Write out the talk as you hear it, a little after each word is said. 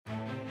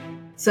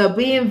So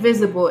being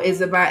visible is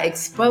about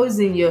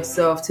exposing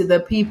yourself to the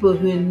people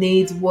who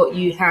need what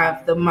you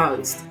have the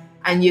most.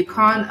 And you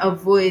can't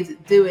avoid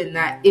doing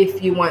that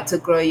if you want to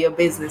grow your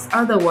business.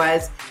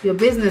 Otherwise, your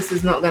business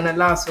is not going to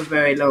last for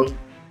very long.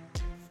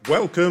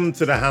 Welcome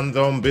to the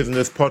Hands-On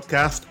Business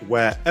Podcast.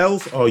 Where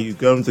else are you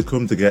going to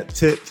come to get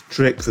tips,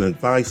 tricks, and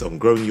advice on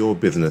growing your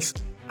business?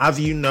 As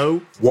you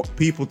know, what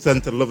people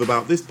tend to love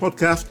about this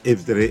podcast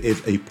is that it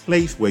is a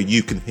place where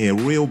you can hear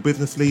real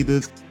business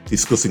leaders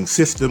discussing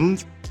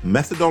systems,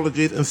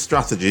 methodologies, and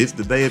strategies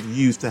that they have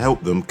used to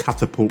help them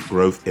catapult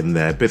growth in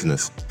their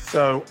business.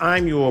 So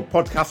I'm your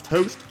podcast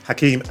host,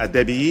 Hakeem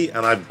Adebiyi,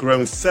 and I've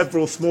grown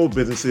several small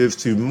businesses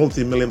to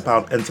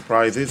multi-million-pound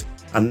enterprises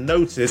and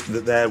noticed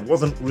that there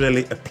wasn't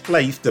really a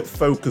place that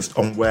focused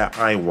on where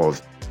I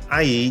was,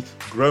 i.e.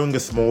 growing a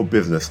small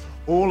business.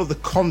 All of the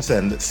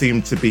content that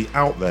seemed to be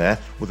out there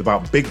was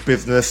about big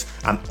business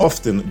and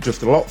often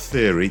just a lot of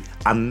theory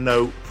and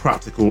no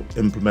practical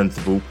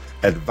implementable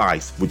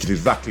advice, which is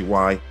exactly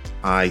why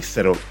I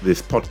set up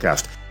this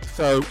podcast.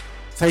 So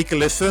take a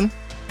listen,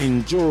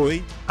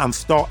 enjoy, and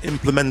start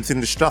implementing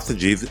the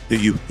strategies that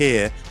you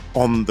hear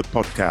on the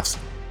podcast.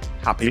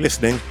 Happy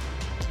listening.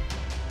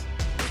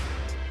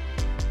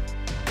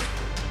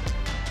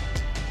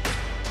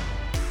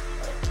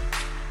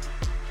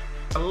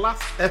 The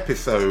last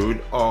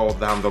episode of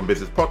the Hands-On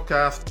Business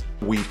Podcast,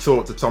 we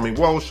talked to Tommy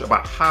Walsh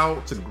about how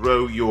to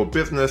grow your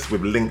business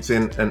with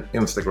LinkedIn and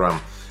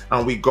Instagram.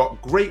 And we got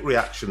great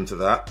reaction to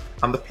that.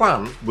 And the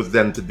plan was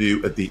then to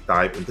do a deep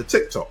dive into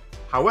TikTok.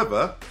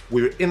 However,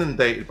 we were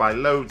inundated by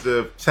loads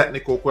of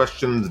technical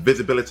questions,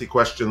 visibility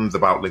questions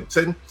about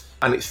LinkedIn.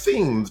 And it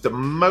seems that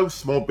most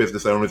small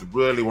business owners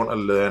really want to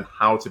learn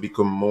how to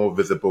become more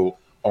visible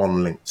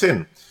on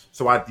LinkedIn.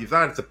 So I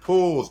decided to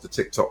pause the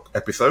TikTok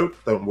episode.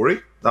 Don't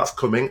worry, that's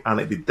coming and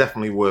it'd be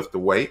definitely worth the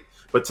wait.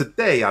 But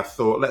today I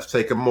thought let's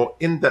take a more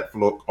in-depth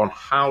look on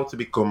how to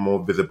become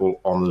more visible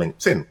on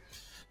LinkedIn.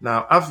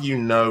 Now, as you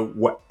know,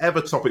 whatever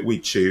topic we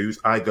choose,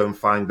 I go and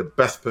find the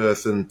best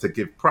person to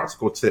give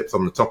practical tips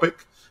on the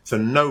topic. So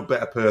no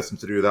better person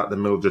to do that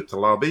than Mildred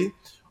Talabi.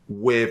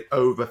 With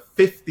over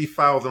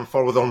 50,000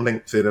 followers on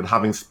LinkedIn and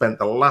having spent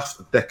the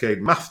last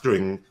decade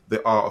mastering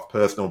the art of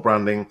personal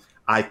branding,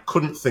 I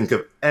couldn't think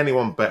of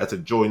anyone better to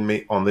join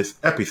me on this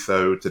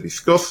episode to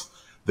discuss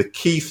the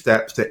key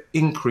steps to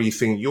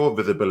increasing your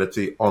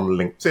visibility on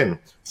LinkedIn.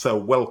 So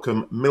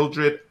welcome,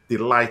 Mildred.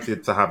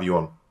 Delighted to have you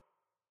on.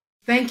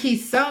 Thank you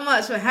so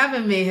much for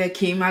having me,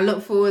 Hakeem. I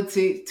look forward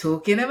to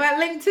talking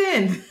about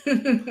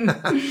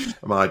LinkedIn.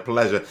 My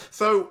pleasure.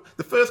 So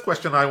the first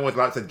question I always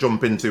like to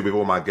jump into with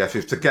all my guests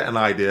is to get an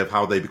idea of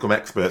how they become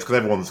experts, because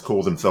everyone's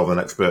calls themselves an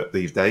expert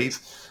these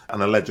days.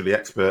 And allegedly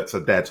experts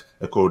are dead,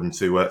 according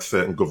to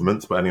certain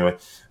governments. But anyway,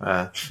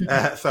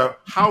 so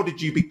how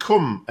did you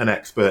become an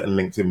expert in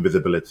LinkedIn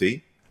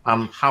visibility?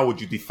 And how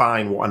would you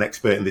define what an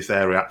expert in this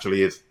area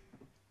actually is?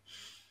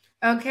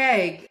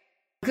 Okay.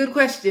 Good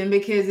question,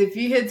 because if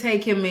you had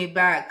taken me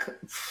back,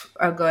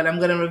 oh God, I'm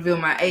going to reveal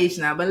my age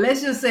now, but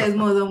let's just say it's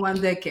more than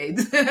 1 decade.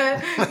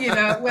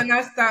 When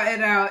I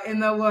started out in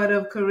the world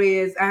of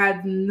careers, I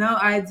had no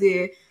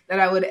idea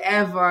that I would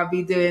ever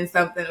be doing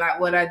something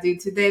like what I do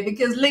today,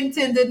 because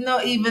LinkedIn did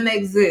not even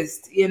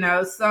exist,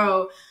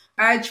 So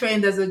I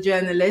trained as a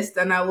journalist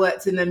and I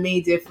worked in the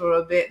media for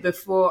a bit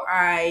before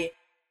I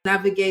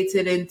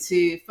navigated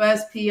into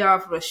first PR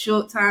for a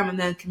short time and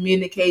then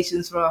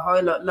communications for a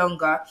whole lot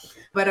longer.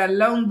 But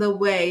along the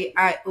way,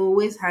 I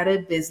always had a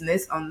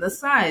business on the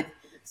side.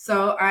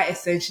 So I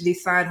essentially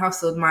side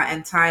hustled my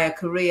entire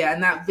career.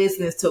 And that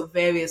business took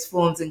various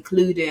forms,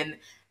 including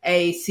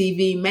a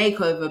CV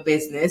makeover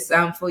business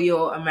for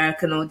your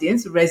American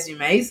audience,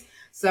 resumes.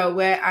 So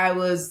where I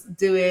was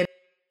doing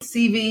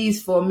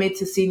CVs for mid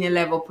to senior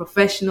level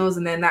professionals,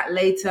 and then that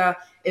later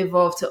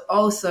evolved to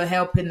also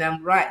helping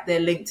them write their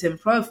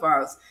LinkedIn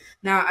profiles.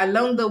 Now,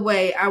 along the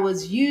way, I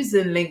was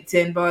using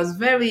LinkedIn, but I was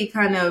very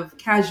kind of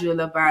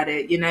casual about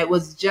it. It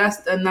was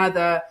just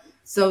another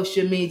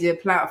social media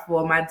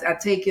platform. I'd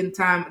taken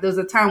time. There was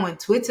a time when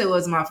Twitter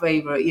was my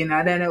favorite,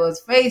 then it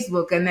was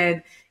Facebook, and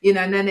then,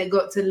 and then it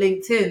got to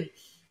LinkedIn.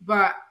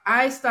 But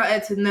I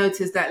started to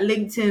notice that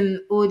LinkedIn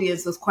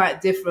audience was quite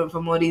different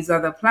from all these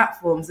other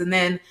platforms. And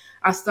then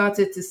I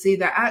started to see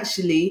that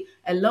actually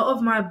a lot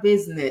of my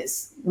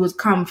business would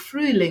come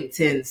through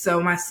LinkedIn. So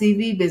my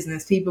CV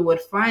business, people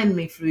would find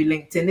me through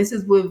LinkedIn. This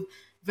is with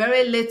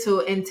very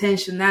little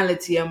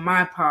intentionality on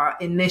my part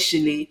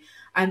initially.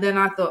 And then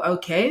I thought,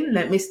 okay,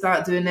 let me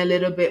start doing a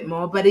little bit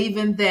more. But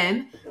even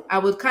then, I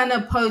would kind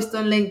of post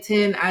on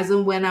LinkedIn as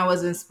and when I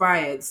was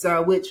inspired.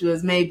 So, which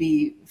was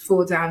maybe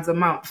 4 times a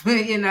month,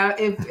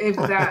 if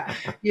that,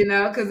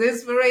 because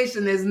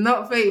inspiration is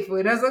not faithful.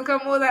 It doesn't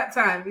come all that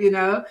time,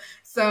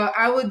 So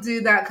I would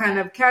do that kind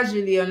of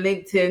casually on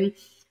LinkedIn.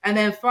 And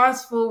then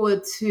fast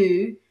forward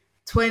to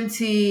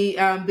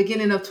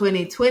beginning of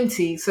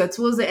 2020. So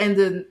towards the end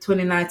of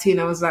 2019,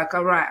 I was like,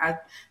 all right,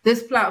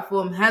 this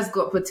platform has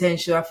got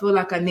potential. I feel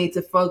like I need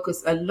to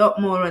focus a lot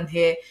more on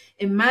here.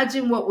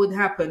 Imagine what would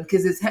happen,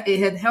 because it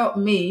had helped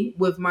me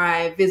with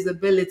my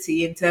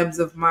visibility in terms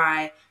of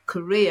my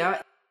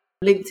career,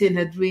 LinkedIn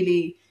had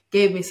really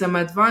gave me some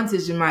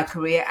advantage in my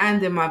career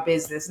and in my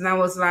business. And I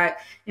was like,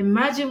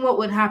 imagine what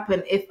would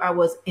happen if I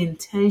was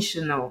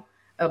intentional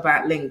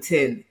about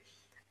LinkedIn.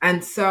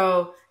 And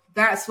so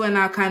that's when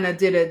I kind of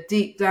did a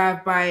deep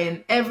dive,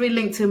 buying every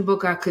LinkedIn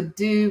book I could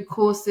do,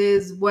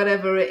 courses,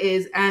 whatever it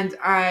is. And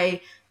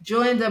I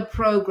joined a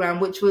program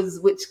which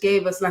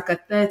gave us like a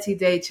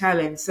 30-day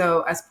challenge.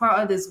 So as part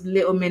of this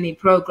little mini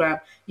program,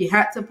 you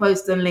had to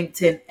post on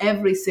LinkedIn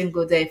every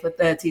single day for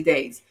 30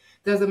 days.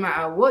 Doesn't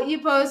matter what you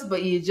post,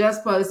 but you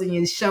just post and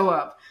you show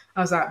up.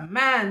 I was like,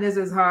 man, this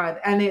is hard.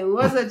 And it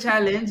was a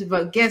challenge,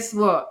 but guess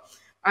what?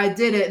 I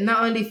did it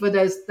not only for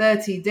those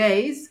 30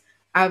 days,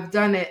 I've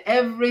done it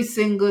every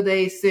single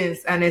day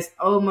since, and it's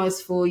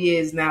almost 4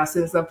 years now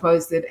since I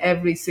posted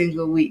every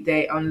single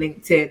weekday on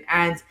LinkedIn.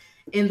 And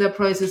in the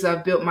process,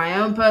 I've built my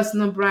own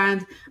personal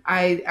brand.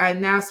 I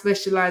now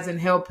specialize in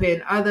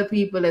helping other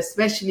people,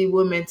 especially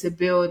women, to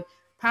build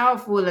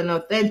powerful and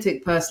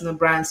authentic personal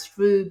brands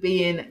through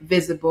being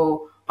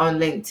visible on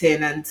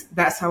LinkedIn. And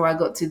that's how I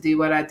got to do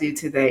what I do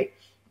today.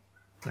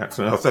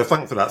 Excellent. So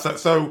thanks for that.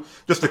 So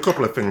just a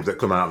couple of things that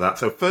come out of that.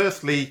 So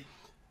firstly,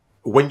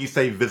 when you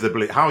say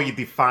visibility, how are you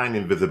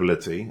defining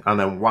visibility? And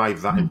then why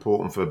is that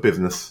important for a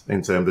business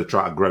in terms of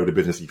trying to grow the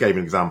business? You gave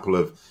an example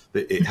of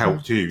that it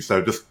helped you.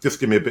 So just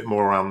give me a bit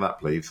more around that,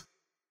 please.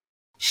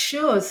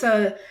 Sure.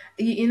 So,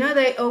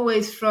 they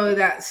always throw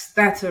that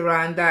stat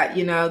around that,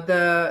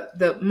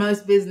 the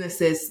most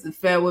businesses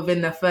fail within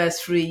the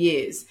first 3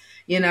 years,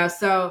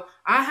 so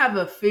I have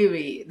a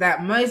theory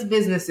that most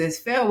businesses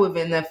fail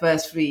within their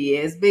first 3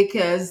 years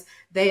because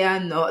they are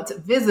not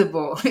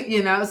visible,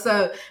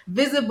 so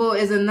visible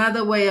is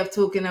another way of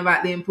talking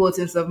about the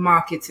importance of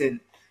marketing.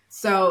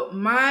 So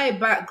my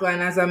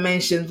background, as I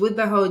mentioned, with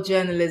the whole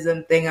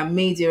journalism thing and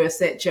media,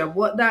 etc.,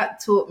 what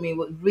that taught me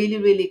really,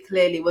 really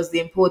clearly was the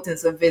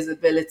importance of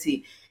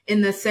visibility,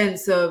 in the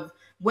sense of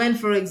when,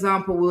 for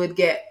example, we would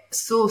get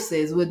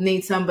sources, would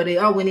need somebody,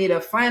 we need a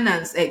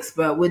finance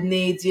expert, would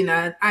need,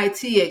 an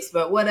IT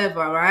expert, whatever,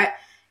 right?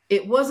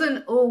 It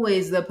wasn't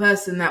always the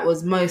person that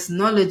was most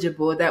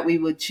knowledgeable that we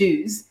would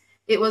choose.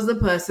 It was the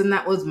person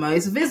that was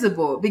most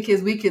visible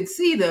because we could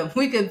see them,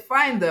 we could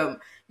find them.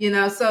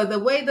 So the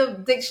way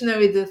the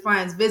dictionary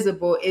defines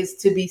visible is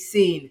to be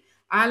seen.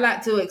 I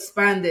like to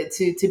expand it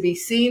to be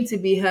seen, to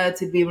be heard,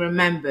 to be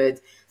remembered.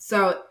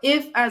 So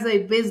if as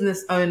a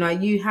business owner,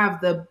 you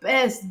have the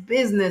best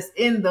business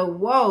in the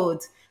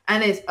world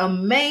and it's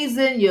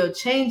amazing, you're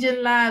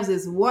changing lives,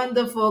 it's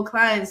wonderful,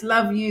 clients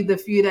love you, the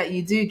few that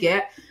you do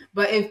get.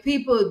 But if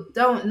people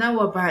don't know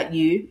about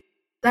you,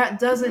 that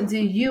doesn't do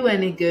you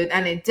any good,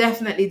 and it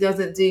definitely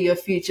doesn't do your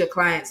future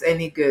clients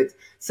any good.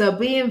 So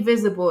being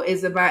visible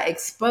is about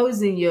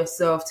exposing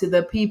yourself to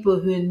the people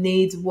who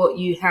need what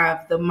you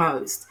have the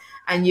most.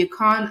 And you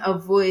can't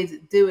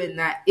avoid doing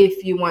that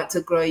if you want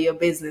to grow your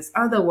business.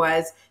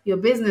 Otherwise, your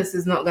business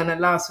is not going to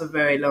last for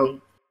very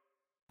long.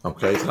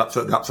 Okay,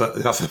 so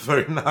that's a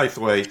very nice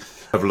way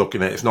of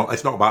looking at it. It's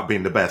not about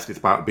being the best, it's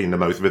about being the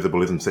most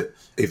visible, isn't it?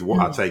 Is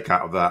what I take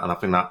out of that, and I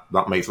think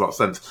that makes a lot of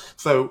sense.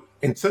 So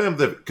in terms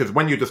of, because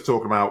when you're just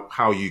talking about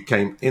how you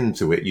came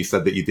into it, you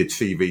said that you did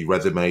CV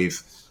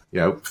resumes,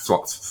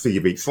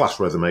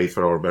 CV/resumes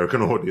for our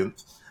American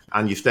audience,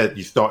 and you said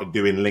you started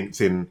doing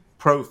LinkedIn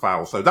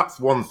profiles. So that's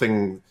one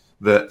thing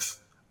that's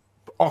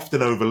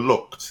often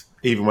overlooked,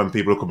 even when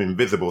people are becoming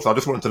visible. So I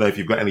just wanted to know if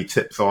you've got any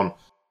tips on,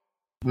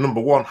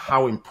 number one,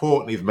 how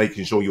important is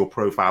making sure your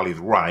profile is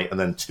right? And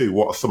then two,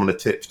 what are some of the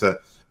tips to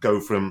go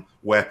from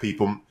where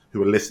people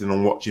who are listening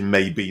and watching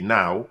may be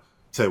now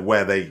to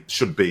where they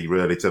should be,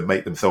 really, to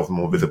make themselves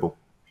more visible?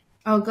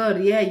 Oh,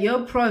 God, yeah.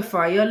 Your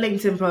profile, your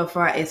LinkedIn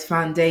profile is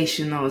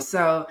foundational.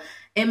 So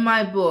in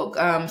my book,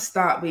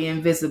 Start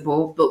Being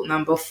Visible, book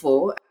number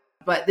 4,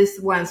 but this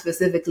one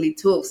specifically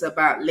talks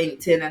about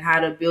LinkedIn and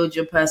how to build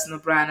your personal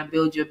brand and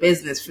build your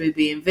business through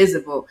being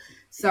visible.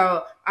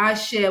 So I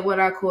share what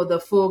I call the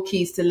 4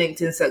 keys to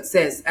LinkedIn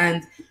success.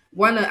 And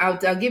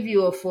I'll give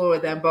you all 4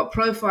 of them, but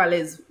profile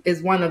is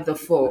one of the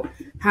 4.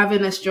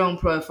 Having a strong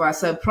profile.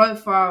 So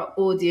profile,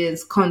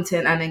 audience,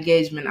 content, and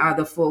engagement are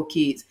the 4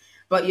 keys.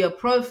 But your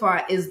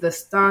profile is the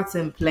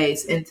starting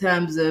place in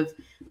terms of,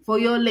 for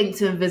your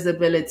LinkedIn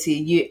visibility,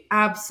 you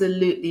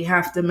absolutely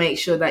have to make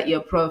sure that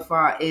your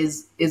profile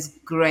is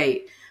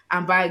great.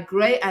 And by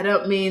great, I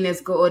don't mean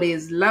it's got all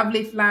these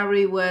lovely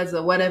flowery words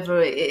or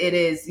whatever it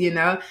is,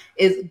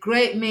 It's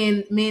great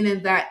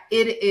meaning that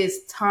it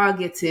is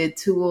targeted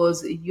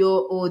towards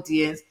your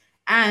audience,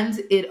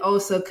 and it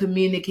also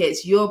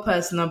communicates your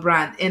personal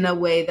brand in a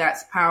way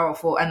that's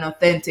powerful and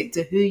authentic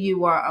to who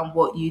you are and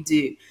what you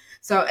do.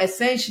 So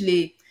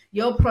essentially,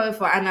 your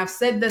profile, and I've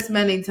said this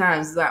many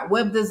times, that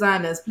web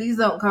designers, please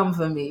don't come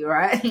for me,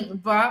 right?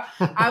 But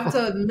I've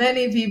told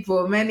many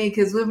people,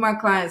 because with my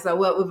clients, I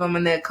work with them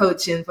and they're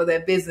coaching for their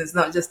business,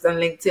 not just on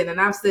LinkedIn.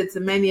 And I've said to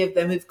many of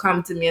them who've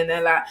come to me and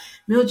they're like,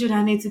 Mildred,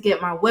 I need to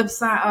get my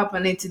website up. I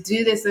need to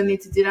do this. I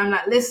need to do that. I'm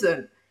like,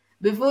 listen,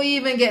 before you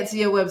even get to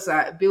your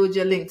website, build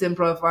your LinkedIn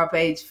profile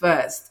page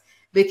first,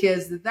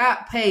 because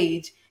that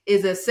page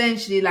is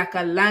essentially like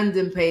a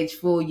landing page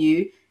for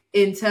you.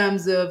 In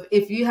terms of,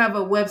 if you have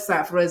a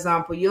website, for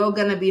example, you're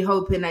going to be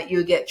hoping that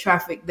you get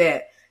traffic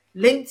there.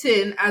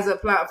 LinkedIn as a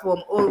platform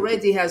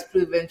already has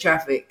proven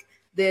traffic.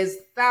 There's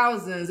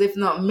thousands, if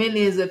not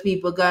millions of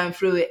people going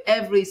through it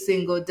every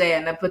single day.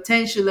 And the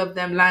potential of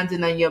them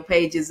landing on your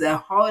page is a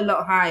whole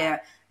lot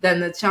higher than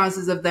the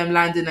chances of them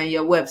landing on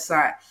your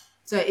website.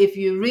 So if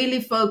you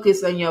really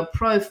focus on your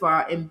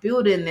profile in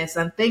building this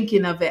and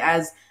thinking of it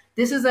as,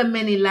 this is a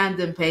mini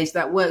landing page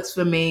that works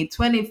for me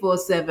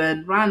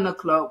 24/7, round the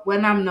clock,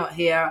 when I'm not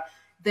here,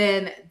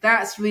 then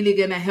that's really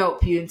going to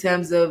help you in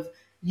terms of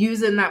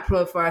using that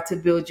profile to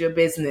build your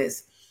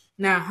business.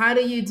 Now, how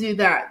do you do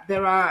that?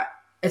 There are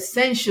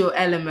essential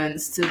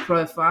elements to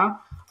profile.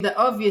 The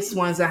obvious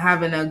ones are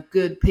having a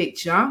good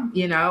picture.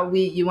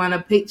 You want a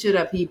picture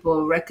that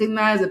people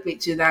recognize, a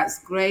picture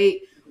that's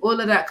great, all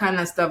of that kind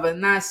of stuff, a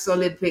nice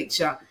solid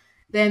picture.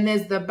 Then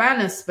there's the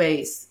banner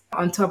space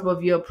on top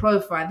of your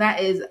profile. That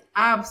is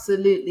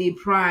absolutely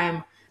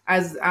prime,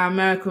 as our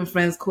American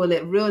friends call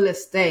it, real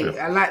estate.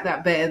 I like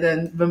that better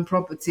than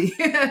property,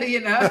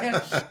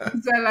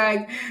 So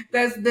like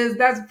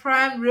that's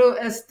prime real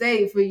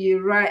estate for you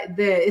right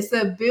there. It's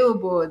a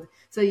billboard.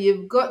 So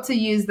you've got to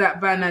use that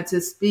banner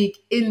to speak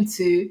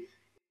into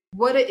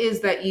what it is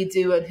that you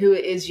do and who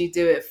it is you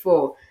do it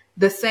for.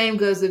 The same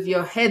goes with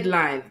your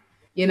headline,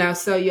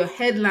 so your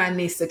headline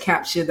needs to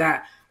capture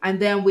that. And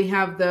then we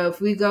have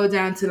if we go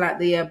down to like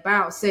the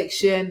about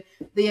section,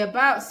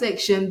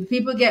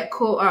 people get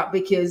caught up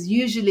because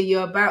usually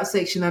your about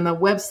section on a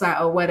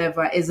website or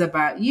whatever is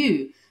about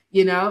you,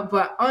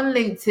 but on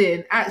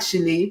LinkedIn,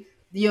 actually,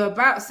 your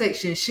about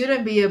section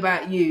shouldn't be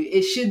about you.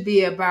 It should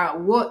be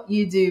about what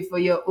you do for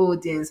your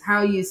audience,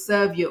 how you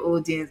serve your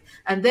audience.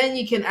 And then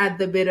you can add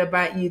the bit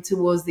about you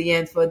towards the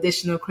end for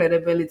additional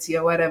credibility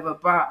or whatever.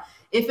 But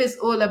if it's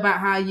all about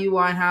how you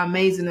are and how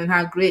amazing and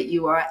how great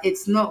you are,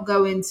 it's not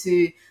going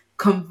to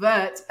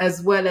convert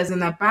as well as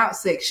an about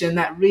section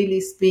that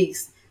really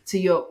speaks to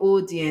your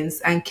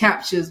audience and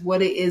captures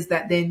what it is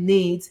that they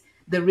need,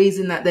 the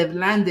reason that they've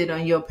landed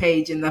on your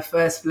page in the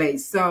first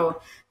place.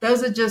 So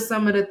those are just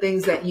some of the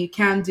things that you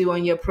can do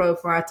on your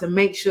profile to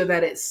make sure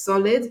that it's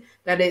solid,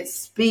 that it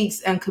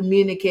speaks and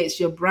communicates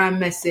your brand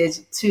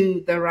message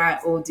to the right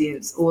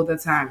audience all the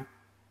time.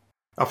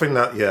 I think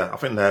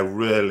they're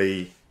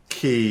really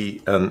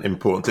key and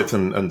important tips,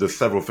 and there's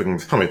several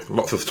things,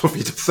 lots of stuff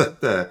you just said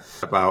there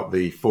about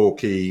the 4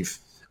 keys,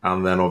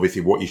 and then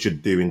obviously what you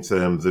should do in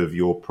terms of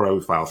your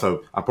profile.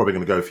 So I'm probably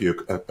going to go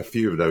through a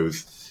few of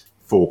those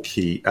 4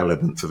 key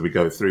elements as we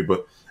go through.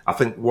 But I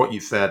think what you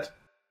said,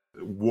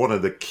 one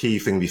of the key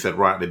things you said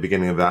right at the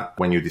beginning of that,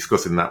 when you're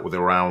discussing that, was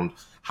around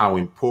how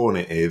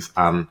important it is,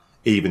 and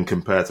even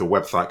compared to a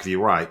website, because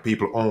you're right,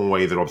 people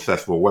always are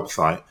obsessed with a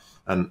website.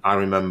 And I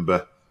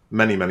remember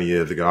many, many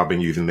years ago, I've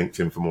been using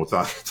LinkedIn for more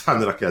time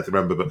than I care to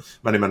remember, but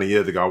many, many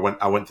years ago,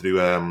 I went to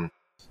do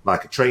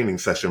like a training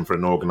session for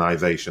an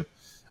organization,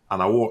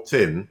 and I walked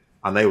in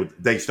and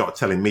they started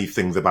telling me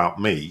things about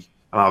me.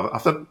 And I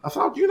said,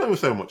 how do you know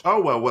so much?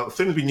 Oh, well, as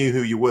soon as we knew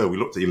who you were, we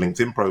looked at your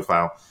LinkedIn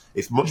profile.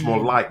 It's much more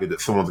likely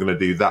that someone's going to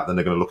do that than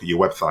they're going to look at your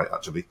website,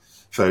 actually.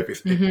 So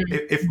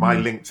if my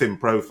LinkedIn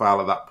profile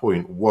at that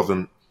point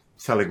wasn't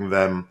telling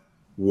them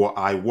what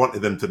I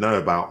wanted them to know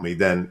about me,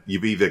 then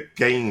you've either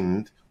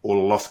gained or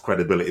lost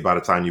credibility by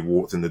the time you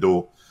walked in the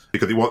door,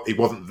 because it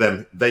wasn't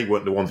them. They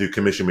weren't the ones who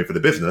commissioned me for the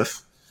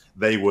business.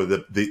 They were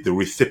the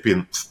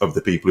recipients of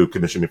the people who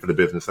commissioned me for the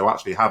business. So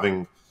actually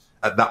having,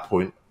 at that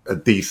point, a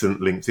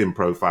decent LinkedIn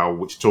profile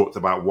which talked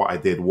about what I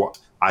did, what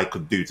I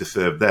could do to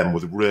serve them,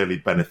 was really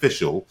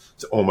beneficial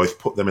to almost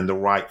put them in the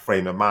right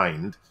frame of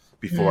mind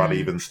before I'd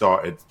even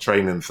started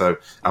training. So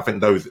I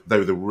think those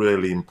are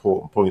really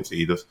important points that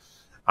you just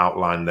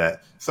outlined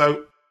there.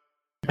 So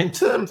in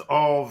terms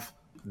of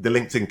the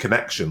LinkedIn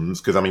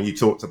connections, because you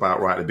talked about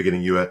right at the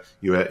beginning, you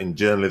were in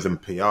journalism,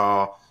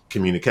 PR,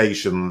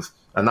 communications,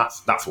 and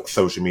that's what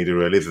social media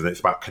really is, isn't it? It's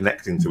about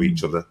connecting to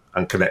each other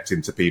and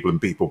connecting to people, and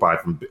people buy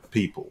from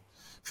people.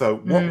 So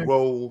what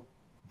role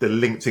do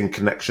LinkedIn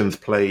connections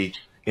play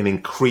in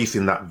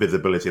increasing that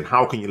visibility, and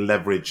how can you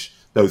leverage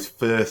those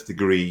first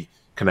degree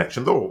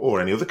connections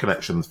or any other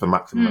connections for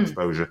maximum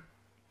exposure?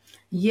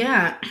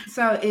 Yeah,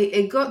 so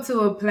it got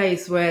to a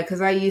place where,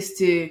 because I used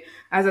to,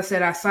 as I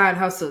said, I side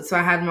hustled. So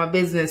I had my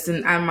business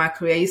and my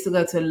career. I used to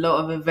go to a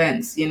lot of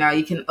events. You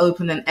can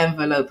open an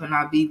envelope and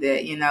I'll be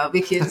there,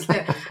 because,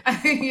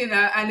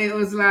 and it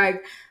was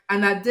like,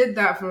 and I did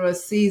that for a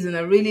season,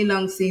 a really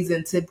long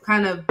season, to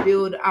kind of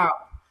build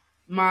up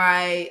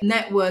my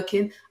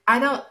networking. I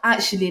don't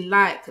actually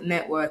like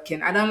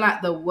networking. I don't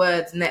like the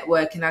word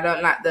networking. I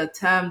don't like the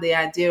term, the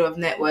idea of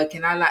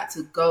networking. I like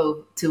to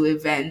go to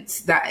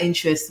events that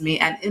interest me,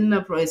 and in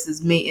the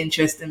process, meet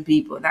interesting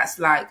people. That's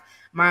like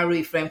my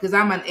reframe, because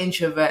I'm an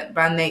introvert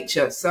by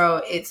nature.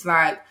 So it's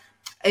like,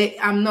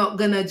 I'm not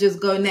going to just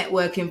go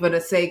networking for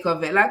the sake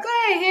of it. Like,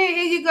 hey,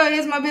 here you go.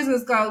 Here's my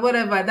business card,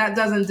 whatever. That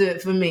doesn't do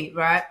it for me,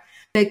 right?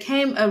 there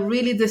came a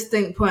really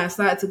distinct point. I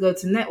started to go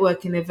to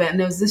networking event, and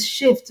there was this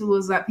shift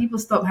towards like people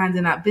stopped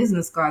handing out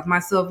business cards,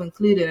 myself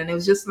included, and it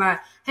was just like,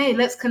 hey,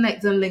 let's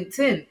connect on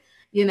LinkedIn,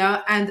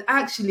 And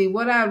actually,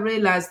 what I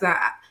realized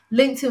that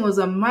LinkedIn was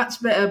a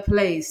much better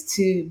place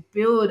to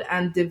build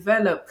and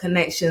develop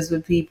connections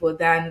with people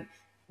than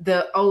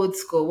the old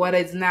school, what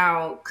is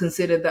now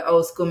considered the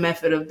old school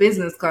method of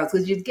business cards.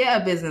 Because you'd get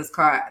a business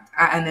card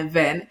at an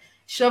event,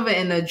 shove it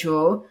in a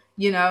drawer,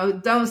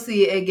 don't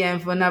see it again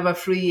for another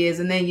 3 years.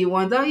 And then you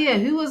wonder, oh yeah,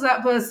 who was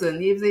that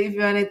person? If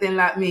you're anything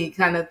like me,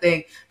 kind of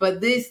thing.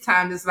 But this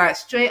time it's like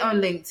straight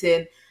on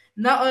LinkedIn.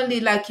 Not only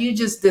like you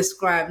just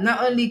described,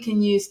 not only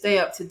can you stay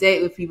up to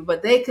date with people,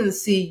 but they can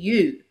see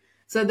you.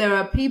 So there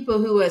are people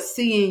who are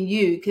seeing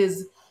you,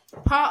 because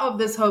part of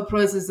this whole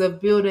process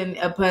of building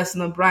a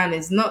personal brand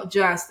is not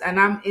just, and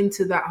I'm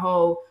into that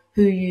whole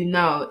who you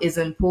know is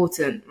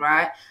important,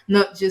 right?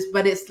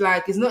 But it's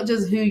like, it's not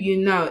just who you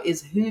know,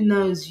 it's who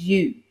knows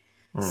you.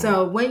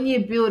 So when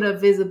you build a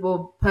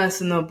visible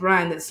personal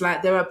brand, it's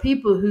like there are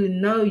people who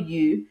know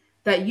you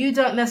that you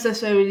don't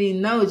necessarily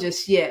know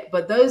just yet,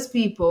 but those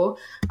people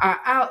are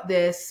out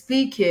there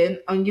speaking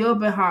on your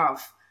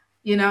behalf.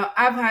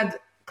 I've had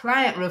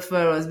client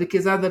referrals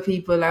because other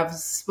people have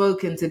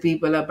spoken to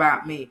people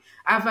about me.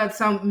 I've had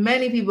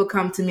many people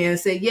come to me and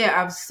say,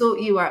 yeah, I've sought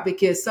you out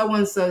because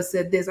so-and-so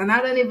said this, and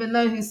I don't even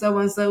know who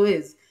so-and-so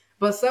is.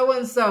 But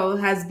so-and-so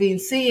has been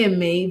seeing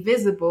me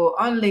visible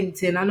on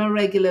LinkedIn on a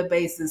regular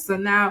basis. So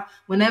now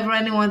whenever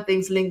anyone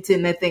thinks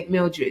LinkedIn, they think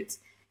Mildred,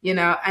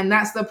 and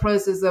that's the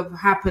process of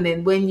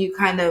happening when you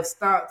kind of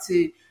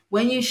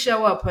when you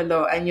show up a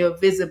lot and you're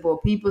visible,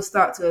 people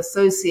start to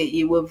associate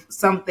you with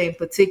something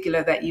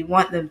particular that you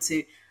want them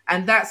to.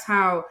 And that's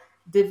how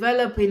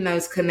developing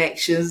those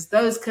connections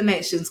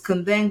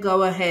can then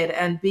go ahead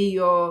and be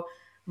your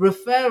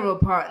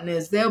referral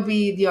partners. They'll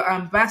be your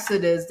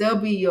ambassadors. They'll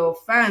be your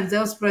fans.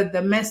 They'll spread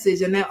the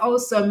message, and they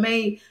also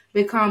may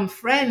become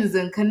friends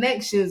and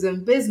connections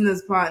and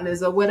business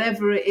partners or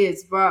whatever it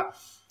is. But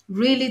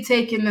really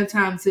taking the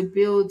time to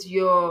build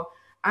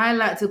I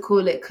like to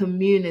call it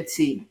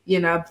community,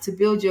 to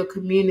build your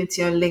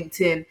community on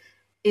LinkedIn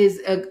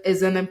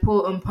is an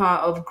important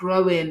part of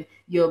growing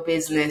your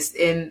business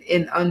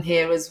on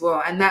here as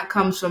well. And that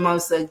comes from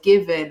also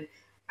giving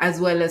as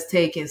well as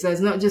taking. So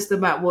it's not just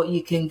about what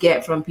you can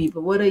get from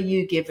people. What are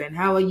you giving?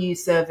 How are you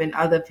serving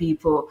other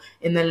people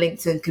in the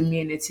LinkedIn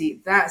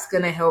community? That's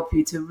going to help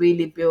you to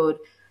really build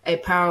a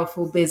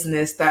powerful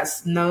business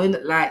that's known,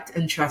 liked,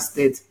 and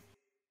trusted.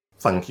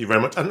 Thank you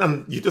very much.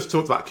 And you just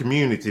talked about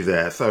community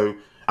there. So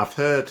I've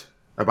heard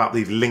about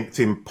these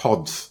LinkedIn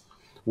pods.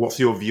 What's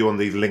your view on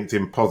these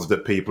LinkedIn pods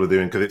that people are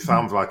doing? Because it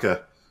sounds like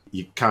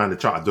you kind of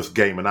try to just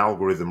game an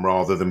algorithm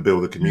rather than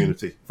build a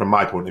community, from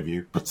my point of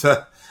view. But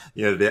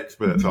the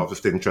experts are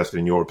just interested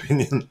in your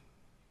opinion.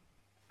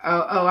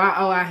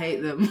 I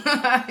hate them.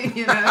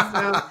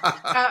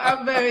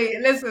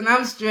 So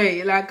I'm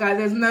straight. Like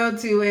there's no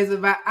two ways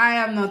about. I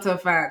am not a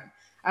fan.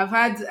 I've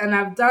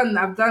done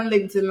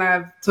LinkedIn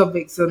Live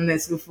topics on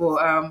this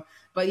before.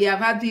 But yeah, I've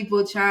had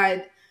people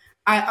try.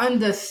 I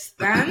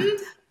understand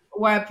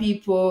why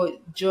people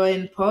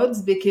join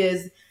pods,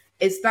 because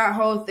it's that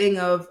whole thing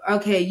of,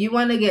 okay, you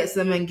want to get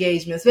some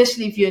engagement,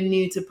 especially if you're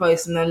new to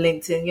posting on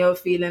LinkedIn. You're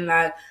feeling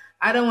like,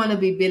 I don't want to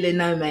be Billy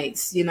No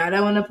Mates. I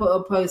don't want to put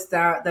a post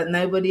out that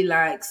nobody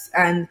likes.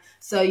 And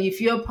so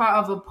if you're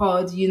part of a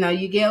pod,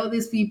 you get all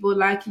these people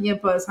liking your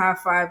post, high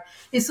five.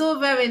 It's all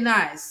very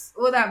nice.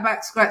 All that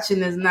back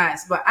scratching is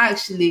nice, but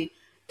actually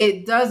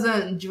it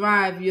doesn't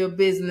drive your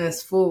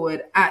business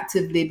forward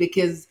actively,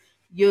 because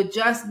you're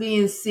just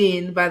being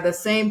seen by the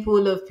same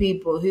pool of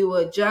people who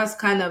are just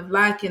kind of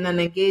liking and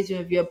engaging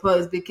with your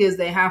post because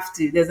they have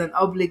to. There's an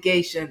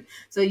obligation.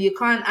 So you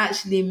can't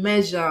actually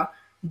measure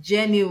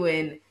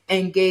genuine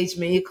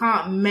engagement. You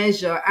can't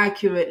measure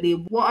accurately,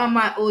 what are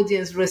my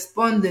audience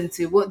responding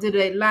to? What do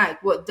they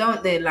like? What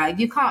don't they like?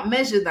 You can't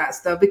measure that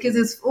stuff because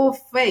it's all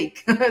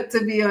fake,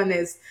 to be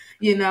honest,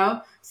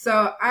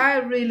 So I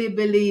really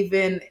believe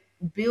in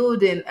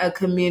building a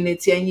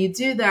community, and you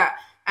do that.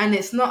 And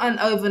it's not an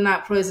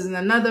overnight process. And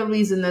another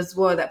reason as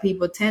well that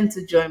people tend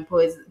to join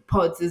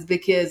pods is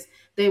because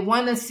they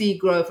want to see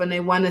growth and they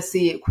want to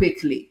see it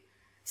quickly.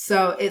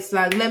 So it's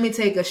like, let me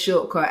take a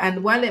shortcut.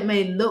 And while it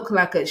may look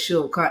like a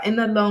shortcut, in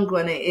the long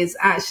run,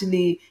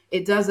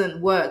 it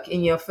doesn't work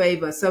in your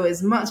favor. So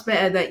it's much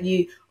better that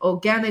you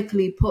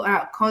organically put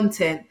out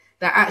content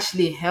that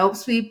actually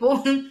helps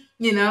people.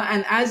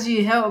 And as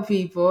you help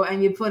people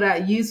and you put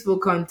out useful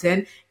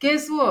content,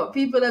 guess what?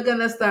 People are going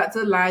to start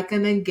to like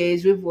and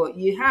engage with what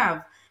you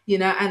have,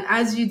 and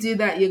as you do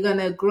that, you're going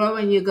to grow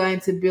and you're going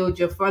to build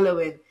your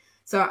following.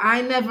 So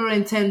I never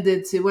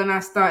intended to, when I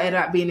started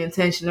out being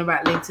intentional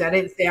about LinkedIn, I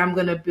didn't say I'm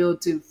going to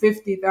build to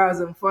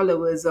 50,000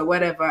 followers or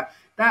whatever.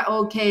 That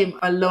all came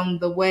along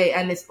the way,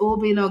 and it's all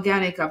been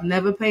organic. I've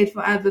never paid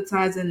for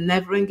advertising,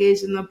 never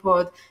engaged in a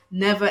pod,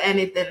 never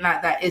anything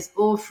like that. It's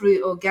all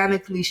through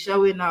organically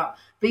showing up,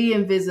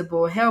 being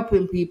visible,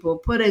 helping people,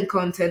 putting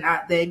content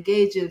out there,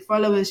 engaging,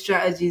 following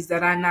strategies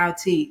that I now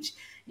teach.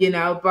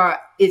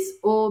 but it's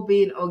all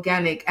being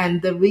organic.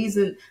 And the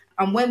reason,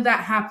 and when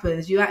that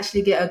happens, you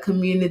actually get a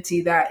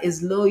community that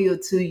is loyal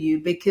to you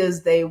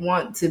because they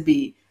want to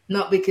be,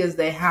 not because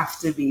they have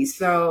to be.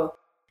 So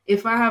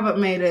if I haven't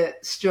made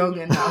it strong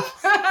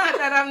enough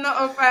that I'm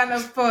not a fan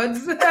of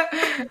pods,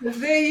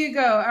 there you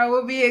go. I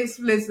will be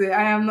explicit.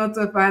 I am not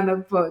a fan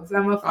of pods.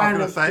 I'm a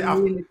fan of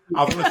community.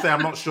 I was going to say,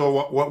 I'm not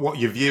sure what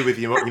your view is.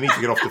 You need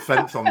to get off the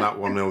fence on that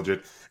one,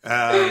 Mildred.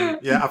 I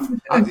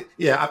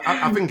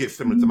think it's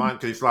similar to mine,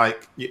 because it's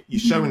like you're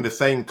showing the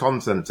same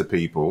content to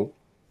people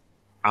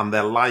and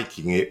they're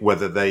liking it,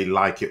 whether they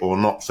like it or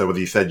not. So as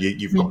you said,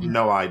 you've got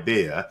no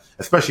idea,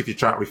 especially if you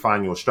try to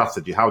refine your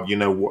strategy. How do you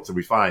know what to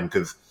refine?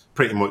 Because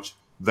pretty much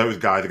those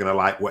guys are going to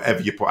like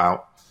whatever you put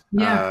out.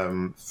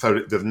 So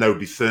there's no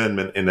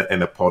discernment in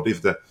a pod,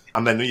 is there?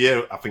 And then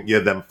I think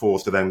you're then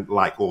forced to then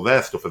like all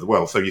their stuff as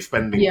well. So you're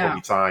spending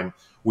probably time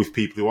with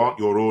people who aren't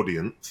your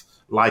audience,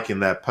 liking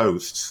their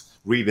posts,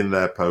 reading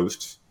their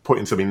posts,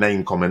 putting some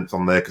name comments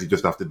on there because you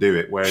just have to do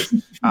it. Whereas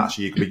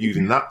actually you could be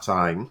using that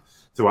time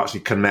to actually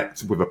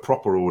connect with a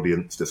proper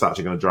audience that's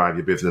actually going to drive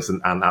your business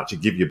and actually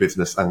give your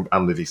business and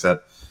as you said,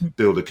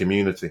 build a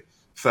community.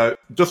 So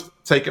just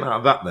taking out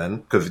of that then,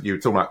 because you were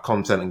talking about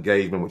content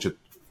engagement, which are,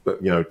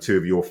 two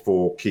of your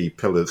 4 key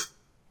pillars.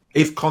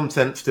 Is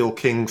content still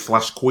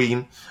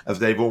king/queen, as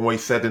they've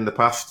always said in the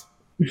past?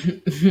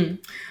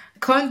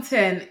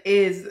 Content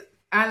is,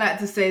 I like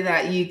to say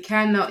that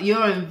you're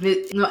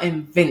not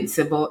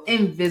invincible,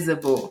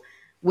 invisible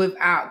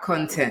without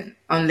content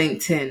on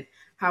LinkedIn.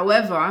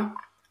 However,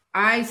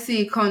 I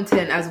see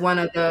content as one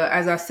of the,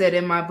 as I said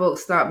in my book,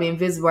 Start Being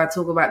Visible, I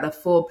talk about the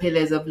 4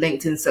 pillars of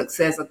LinkedIn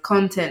success.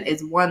 Content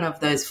is one of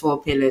those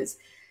 4 pillars.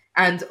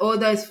 And all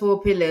those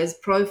 4 pillars,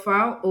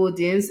 profile,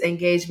 audience,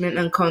 engagement,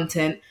 and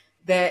content,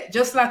 they're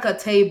just like a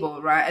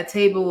table, right? A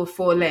table with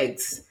 4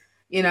 legs.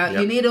 You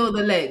need all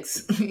the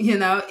legs.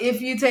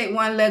 If you take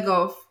one leg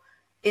off,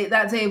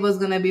 that table is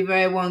going to be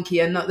very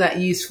wonky and not that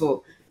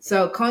useful.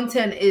 So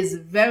content is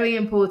very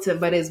important,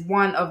 but it's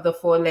one of the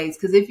 4 legs.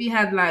 Because if you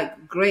had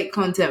like great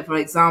content, for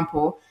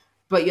example,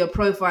 but your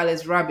profile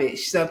is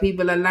rubbish, so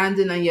people are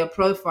landing on your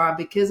profile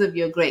because of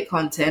your great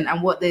content,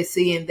 and what they're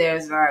seeing there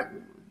is like,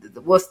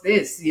 what's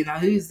this?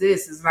 Who's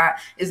this?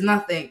 It's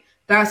nothing.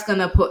 That's going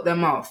to put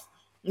them off.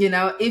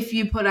 If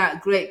you put out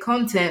great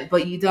content,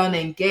 but you don't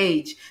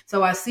engage.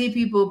 So I see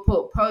people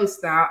put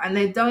posts out and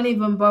they don't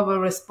even bother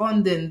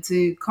responding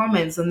to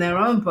comments on their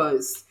own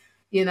posts.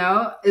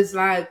 It's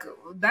like,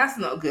 that's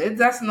not good.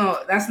 That's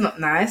not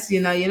nice.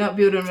 You're not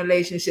building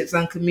relationships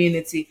and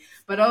community.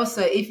 But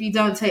also, if you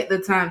don't take the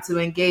time to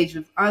engage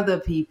with other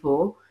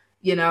people,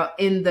 in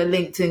the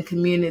LinkedIn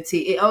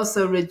community, it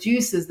also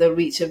reduces the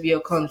reach of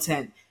your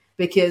content.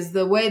 Because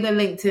the way the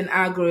LinkedIn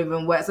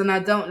algorithm works, and I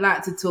don't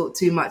like to talk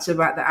too much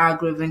about the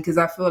algorithm because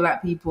I feel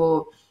like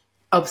people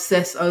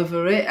obsess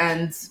over it,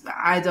 and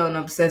I don't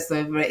obsess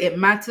over it. It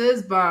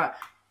matters, but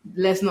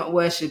let's not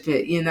worship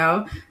it,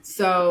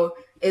 So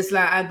it's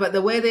like, but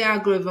the way the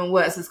algorithm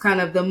works is kind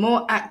of the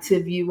more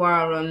active you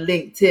are on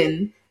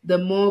LinkedIn, the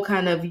more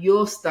kind of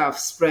your stuff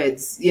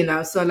spreads,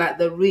 So like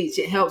the reach,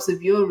 it helps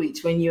with your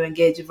reach when you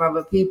engage with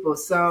other people.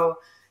 So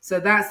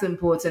that's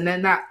important.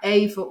 And that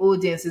A for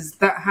audience is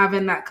that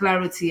having that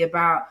clarity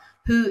about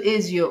who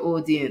is your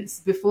audience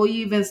before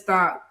you even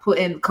start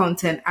putting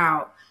content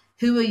out.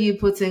 Who are you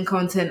putting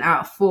content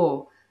out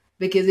for?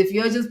 Because if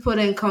you're just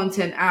putting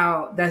content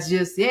out, that's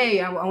just,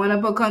 yay, I want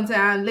to put content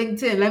out on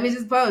LinkedIn. Let me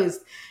just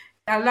post.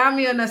 Allow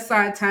me on a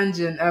side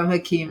tangent,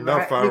 Hakeem. No,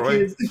 right? far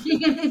Because,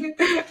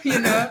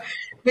 away.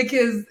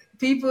 Because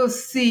people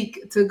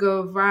seek to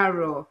go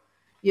viral.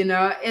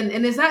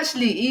 And it's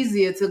actually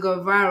easier to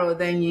go viral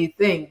than you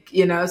think,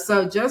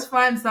 so just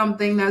find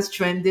something that's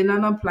trending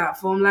on a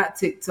platform like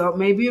TikTok,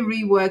 maybe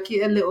rework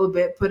it a little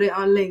bit, put it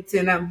on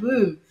LinkedIn, and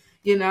boom,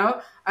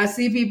 I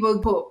see people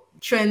put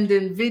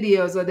trending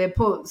videos, or they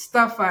put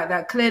stuff out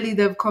that clearly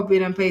they've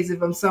copied and pasted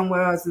from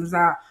somewhere else, and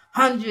there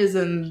hundreds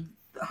and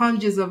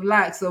hundreds of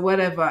likes or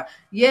whatever.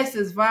 Yes,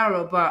 it's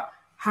viral, but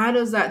how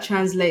does that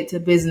translate to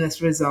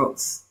business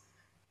results?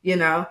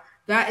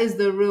 That is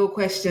the real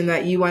question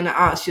that you want to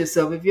ask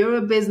yourself. If you're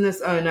a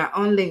business owner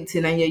on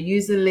LinkedIn and you're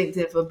using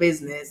LinkedIn for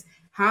business,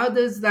 how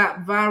does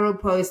that viral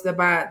post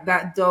about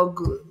that dog,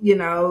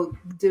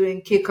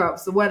 doing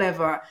kick-ups or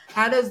whatever,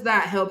 how does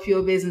that help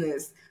your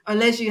business?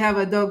 Unless you have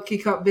a dog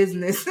kick-up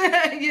business,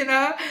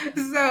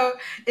 So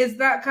it's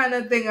that kind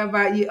of thing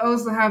about, you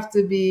also have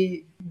to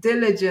be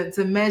diligent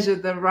to measure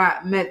the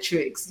right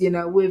metrics,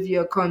 with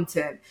your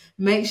content.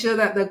 Make sure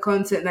that the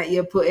content that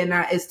you're putting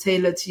out is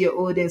tailored to your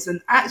audience.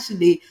 And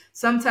actually,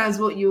 sometimes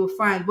what you'll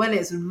find when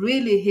it's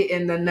really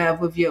hitting the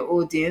nerve with your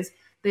audience,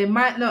 they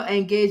might not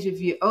engage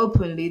with you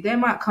openly. They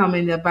might come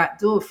in the back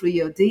door through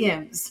your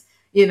DMs,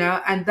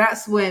 and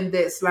that's when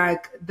it's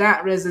like,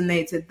 that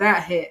resonated,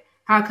 that hit.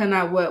 How can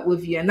I work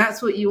with you? And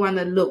that's what you want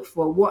to look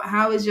for.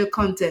 How is your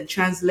content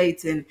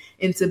translating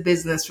into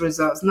business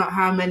results? Not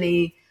how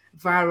many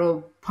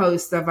viral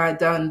posts have I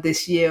done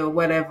this year or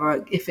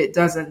whatever, if it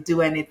doesn't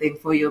do anything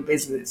for your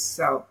business.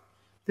 So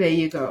There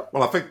you go.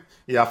 Well, I think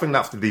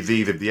that's the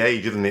disease of the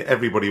age, isn't it?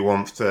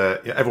 Everyone's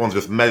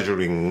just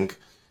measuring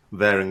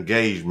their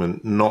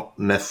engagement, not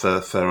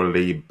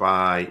necessarily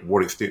by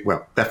what it's doing.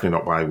 Well, definitely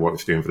not by what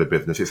it's doing for the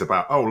business. It's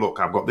about, oh, look,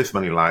 I've got this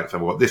many likes,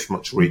 I've got this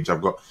much reach,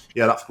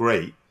 that's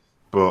great.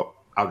 But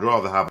I'd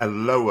rather have a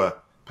lower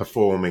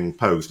performing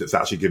post that's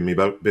actually giving me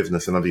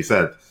business. And as you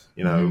said,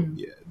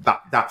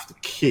 that's the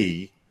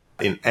key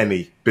in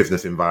any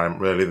business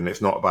environment, really. And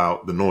it's not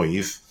about the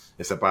noise.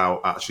 It's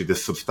about actually the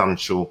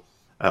substantial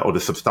or the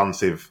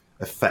substantive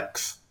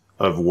effects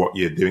of what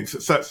you're doing.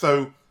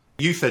 So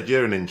you said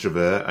you're an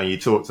introvert, and you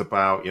talked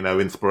about,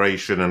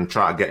 inspiration and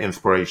try to get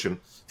inspiration.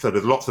 So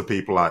there's lots of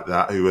people like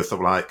that who are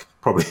sort of like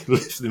probably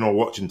listening or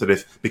watching to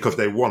this because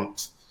they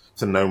want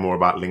to know more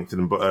about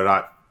LinkedIn, but are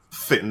like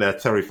sitting there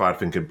terrified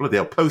thinking, bloody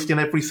hell, posting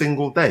every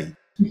single day.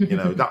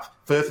 That's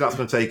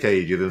going to take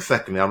ages. And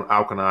secondly,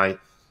 how can I,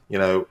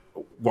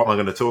 what am I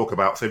going to talk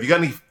about? So if you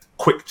got any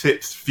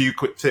few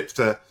quick tips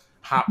to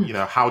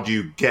how do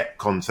you get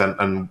content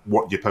and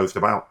what do you post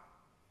about?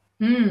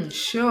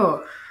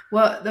 Sure.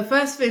 Well, the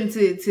first thing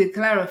to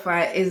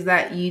clarify is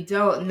that you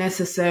don't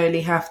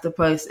necessarily have to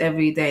post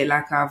every day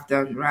like I've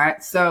done,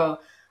 right? So,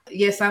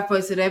 yes, I've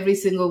posted every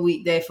single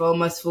weekday for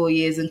almost 4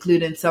 years,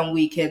 including some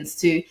weekends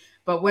too.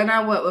 But when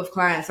I work with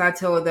clients, I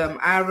tell them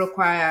I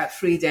require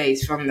 3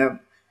 days from them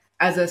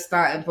as a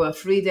starting point,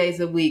 3 days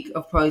a week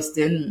of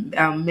posting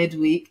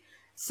midweek.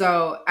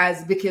 So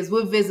because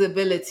with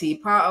visibility,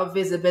 part of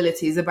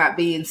visibility is about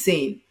being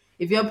seen.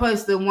 If you're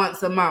posting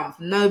once a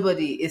month,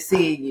 nobody is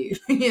seeing you.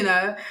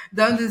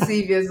 Don't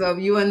deceive yourself.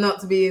 You are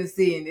not being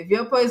seen. If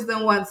you're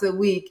posting once a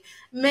week,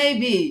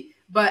 maybe.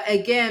 But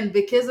again,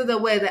 because of the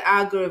way the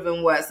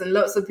algorithm works, and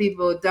lots of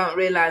people don't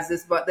realize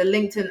this, but the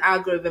LinkedIn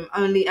algorithm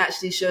only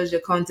actually shows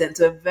your content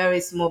to a very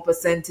small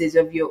percentage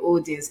of your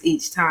audience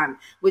each time,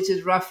 which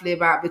is roughly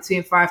about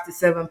between 5 to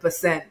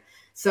 7%.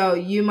 So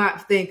you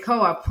might think,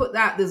 oh, I put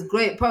out this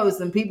great post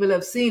and people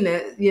have seen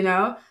it,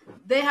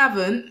 They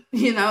haven't,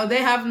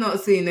 they have not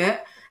seen it.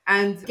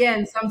 And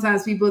again,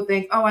 sometimes people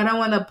think, oh, I don't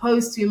want to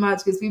post too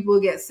much because people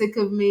get sick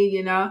of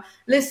me,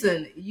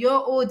 Listen,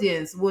 your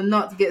audience will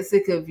not get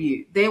sick of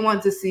you. They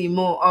want to see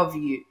more of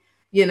you,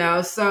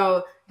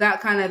 so that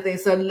kind of thing.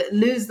 So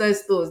lose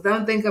those thoughts.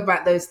 Don't think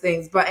about those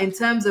things. But in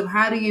terms of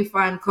how do you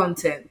find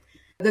content,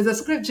 there's a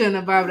scripture in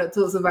the Bible that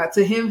talks about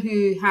to him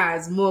who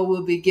has, more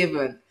will be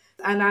given.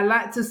 And I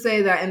like to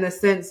say that in the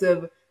sense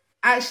of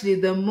actually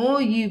the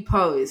more you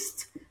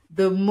post,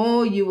 the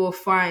more you will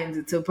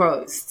find to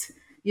post.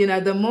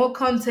 The more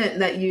content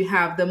that you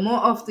have, the more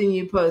often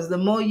you post, the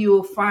more you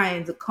will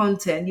find the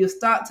content. You'll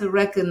start to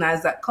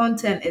recognize that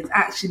content is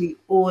actually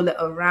all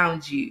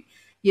around you.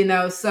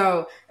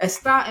 So a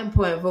starting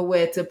point for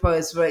where to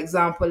post, for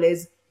example,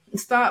 is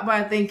start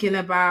by thinking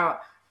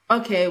about,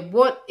 okay,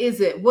 what is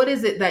it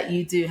that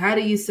you do? How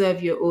do you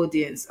serve your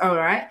audience? All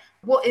right.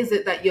 What is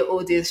it that your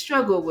audience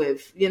struggle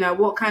with?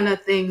 What kind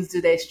of things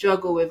do they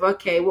struggle with?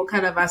 Okay, what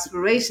kind of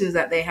aspirations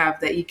that they have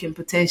that you can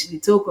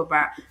potentially talk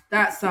about?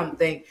 That's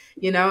something,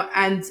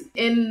 and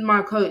in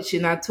my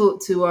coaching, I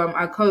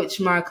coach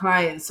my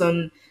clients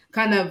on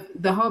kind of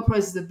the whole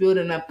process of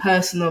building a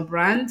personal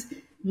brand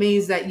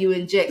means that you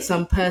inject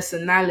some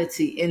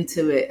personality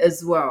into it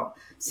as well.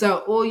 So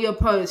all your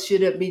posts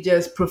shouldn't be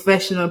just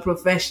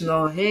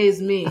professional.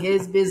 Here's me,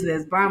 here's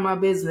business, buy my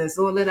business,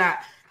 all of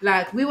that.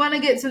 Like, we want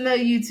to get to know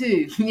you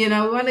too. We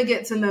want to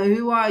get to know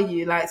who are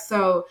you. Like,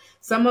 so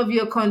some of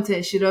your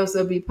content should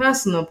also be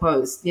personal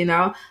posts.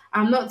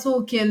 I'm not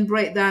talking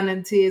breakdown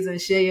and tears and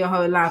share your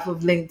whole life of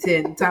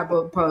LinkedIn type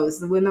of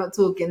posts. We're not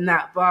talking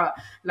that. But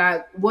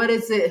like, what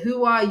is it?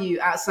 Who are you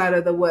outside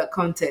of the work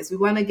context? We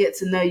want to get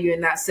to know you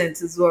in that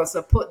sense as well.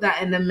 So put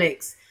that in the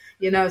mix,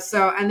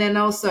 so, and then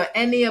also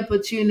any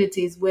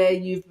opportunities where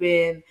you've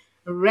been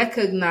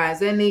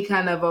recognize, any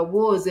kind of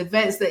awards,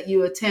 events that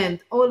you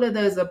attend, all of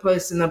those are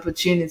posting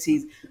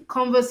opportunities.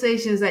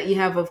 Conversations that you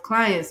have with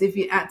clients, if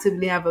you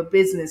actively have a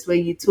business where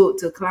you talk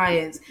to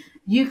clients,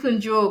 you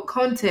can draw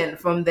content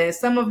from there.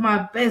 Some of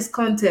my best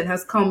content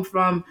has come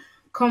from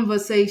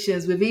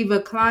conversations with either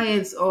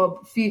clients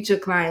or future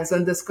clients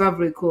on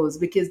discovery calls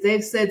because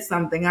they've said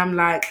something. I'm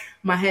like,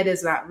 my head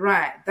is like,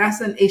 right,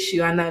 that's an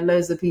issue I know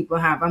loads of people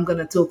have. I'm going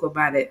to talk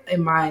about it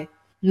in my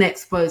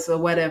next post or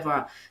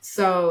whatever.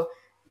 So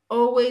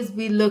always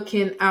be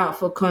looking out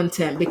for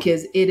content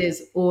because it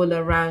is all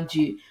around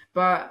you.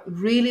 But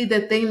really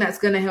the thing that's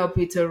going to help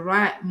you to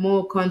write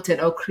more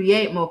content or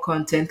create more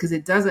content, because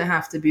it doesn't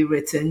have to be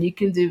written. You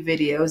can do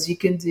videos, you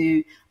can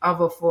do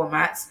other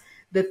formats.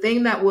 The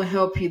thing that will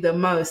help you the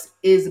most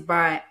is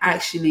by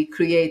actually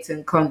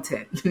creating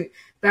content.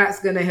 That's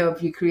going to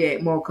help you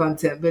create more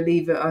content,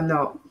 believe it or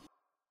not.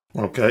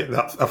 Okay,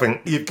 I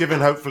think you've given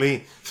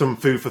hopefully some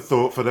food for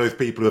thought for those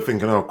people who are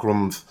thinking, oh,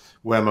 crumbs,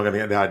 where am I going to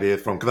get the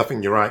ideas from? Because I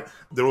think you're right.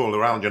 They're all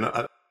around you.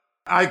 And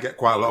I get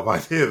quite a lot of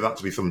ideas,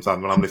 actually,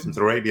 sometimes when I'm listening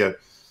to the radio.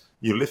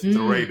 You listen to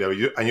the radio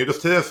and you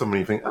just hear somebody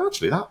and you think,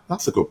 actually,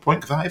 that's a good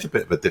point, because that is a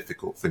bit of a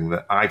difficult thing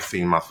that I've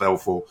seen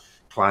myself or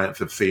clients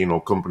have seen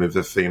or companies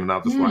have seen, and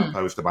I'll just write a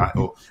post about it.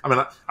 Or, I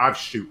mean, I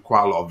shoot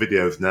quite a lot of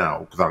videos now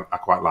because I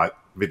quite like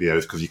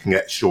videos because you can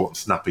get short and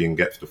snappy and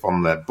get stuff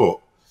on there. But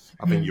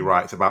I think you're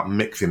right. It's about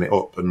mixing it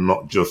up and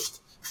not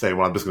just saying,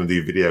 well, I'm just going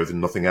to do videos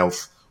and nothing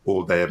else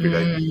all day, every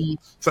day.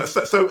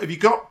 So have you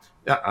got,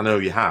 I know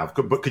you have,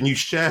 but can you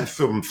share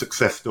some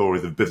success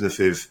stories of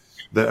businesses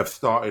that have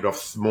started off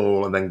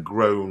small and then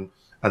grown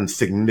and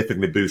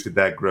significantly boosted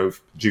their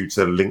growth due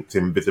to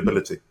LinkedIn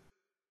visibility?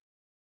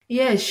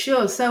 Yeah,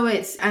 sure. So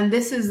and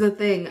this is the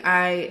thing,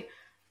 I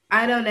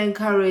don't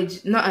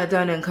encourage,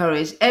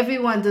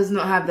 everyone does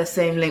not have the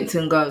same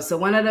LinkedIn goals. So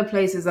one of the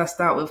places I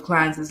start with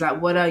clients is like,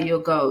 what are your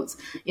goals?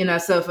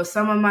 So for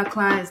some of my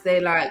clients, they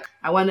like,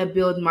 I want to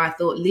build my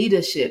thought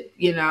leadership.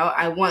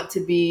 I want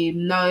to be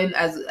known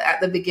as, at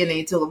the beginning,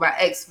 you talk about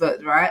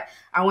expert, right?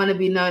 I want to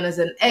be known as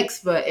an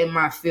expert in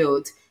my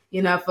field.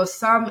 For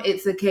some,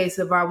 it's a case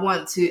of I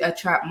want to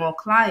attract more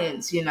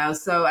clients,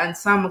 so, and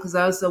some, because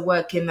I also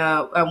work in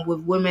with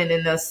women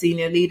in the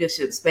senior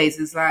leadership space,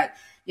 it's like,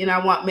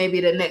 I want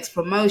maybe the next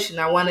promotion.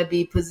 I want to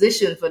be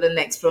positioned for the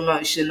next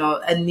promotion or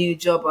a new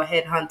job or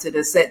headhunted,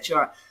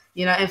 etc.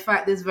 In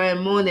fact, this very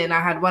morning, I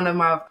had one of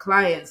my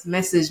clients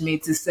message me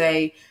to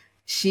say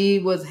she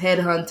was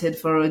headhunted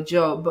for a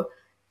job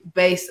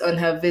based on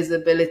her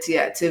visibility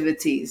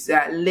activities.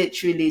 That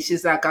literally,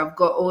 she's like, I've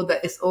got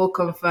it's all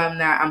confirmed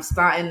now. I'm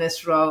starting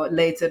this role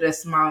later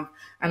this month.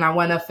 And I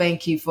want to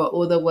thank you for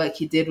all the work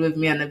you did with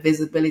me on the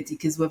visibility,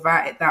 because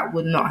without it, that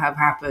would not have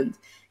happened.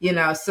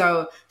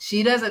 So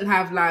she doesn't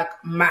have like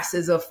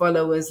masses of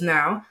followers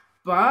now,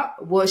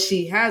 but what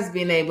she has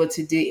been able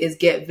to do is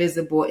get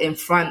visible in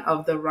front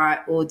of the right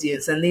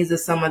audience. And these are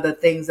some of the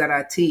things that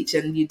I teach,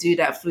 and you do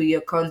that through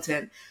your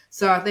content.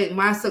 So I think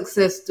my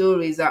success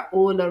stories are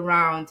all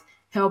around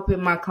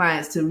helping my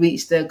clients to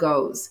reach their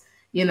goals.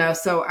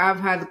 So I've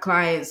had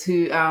clients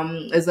who,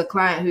 as a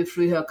client who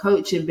through her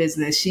coaching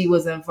business, she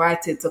was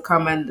invited to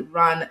come and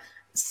run a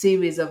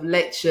series of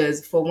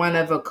lectures for one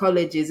of her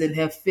colleges in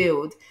her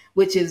field,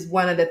 which is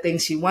one of the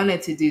things she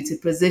wanted to do to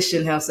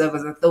position herself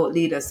as a thought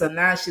leader. So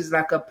now she's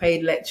like a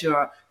paid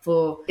lecturer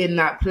in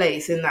that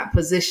place, in that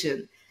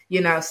position.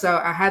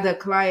 So I had a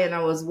client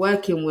I was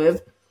working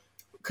with,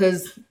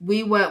 because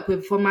we work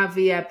with, for my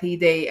VIP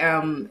Day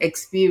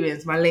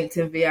experience, my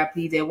LinkedIn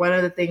VIP Day, one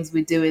of the things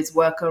we do is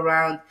work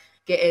around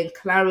getting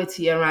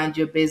clarity around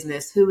your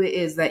business, who it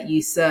is that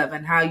you serve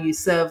and how you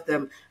serve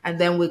them. And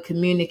then we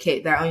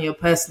communicate that on your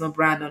personal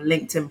brand on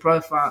LinkedIn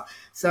profile.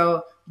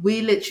 So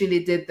we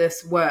literally did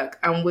this work,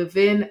 and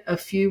within a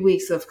few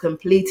weeks of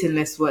completing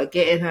this work,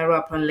 getting her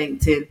up on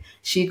LinkedIn,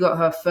 she got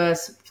her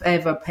first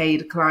ever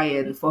paid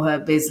client for her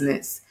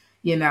business,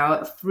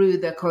 through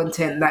the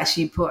content that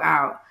she put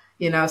out.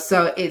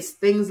 So it's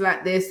things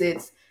like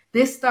this.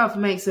 This stuff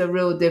makes a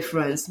real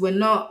difference. We're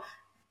not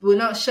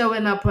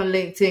showing up on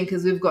LinkedIn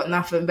because we've got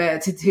nothing better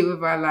to do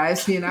with our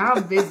lives.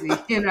 I'm busy,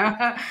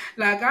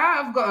 like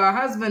I've got a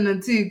husband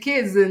and 2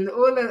 kids and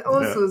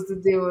all sorts to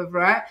deal with,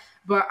 right?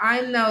 But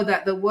I know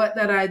that the work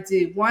that I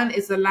do, one,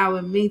 is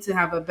allowing me to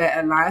have a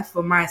better life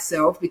for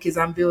myself because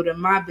I'm building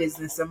my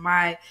business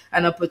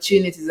and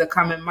opportunities are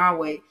coming my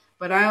way.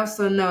 But I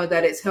also know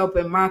that it's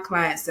helping my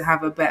clients to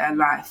have a better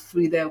life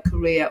through their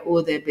career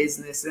or their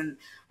business. And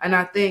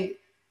I think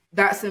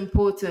that's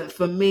important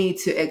for me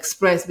to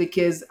express,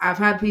 because I've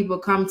had people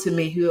come to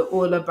me who are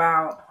all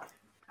about,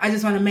 I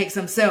just want to make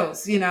some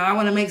sales. I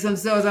want to make some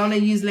sales. I want to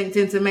use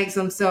LinkedIn to make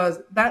some sales.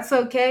 That's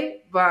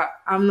okay, but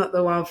I'm not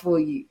the one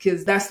for you,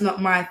 because that's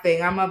not my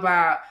thing. I'm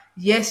about,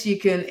 yes, you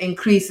can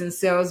increase in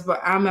sales,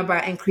 but I'm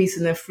about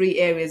increasing the 3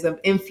 areas of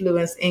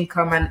influence,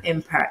 income, and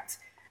impact.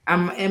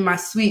 I'm in my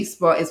sweet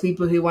spot is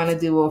people who want to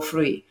do all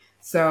 3.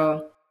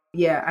 So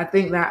yeah, I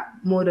think that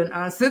more than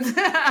answered.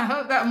 I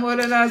hope that more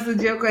than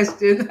answered your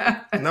question.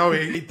 No,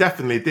 it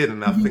definitely did.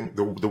 And I think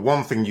the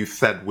one thing you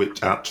said,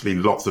 which actually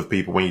lots of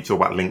people, when you talk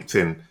about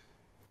LinkedIn,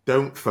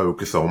 don't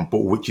focus on,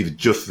 but which is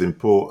just as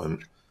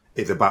important,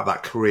 is about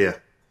that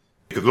career.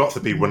 Because lots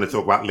of people, when they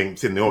talk about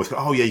LinkedIn, they always go,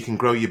 oh yeah, you can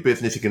grow your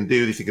business, you can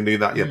do this, you can do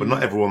that. Yeah, but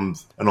not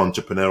everyone's an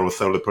entrepreneur or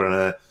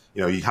solopreneur.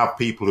 You have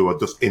people who are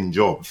just in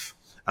jobs,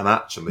 and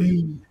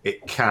actually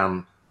it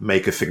can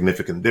make a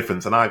significant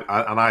difference. And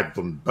I've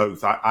done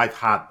both.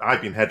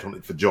 I've been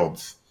headhunted for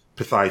jobs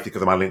precisely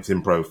because of my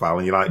LinkedIn profile.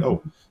 And you're like,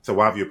 oh, so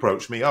why have you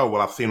approached me? Oh,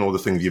 well, I've seen all the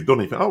things you've done.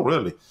 And you think, oh,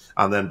 really?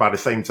 And then by the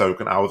same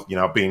token, I've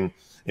been,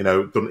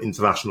 done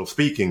international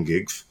speaking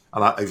gigs,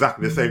 and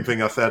exactly the same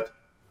thing I said.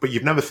 But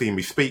you've never seen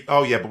me speak.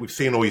 Oh yeah, but we've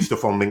seen all your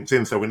stuff on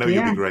LinkedIn, so we know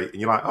you'll be great.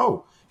 And you're like,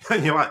 oh,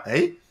 and you're like,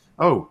 hey,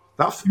 oh,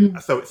 that's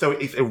so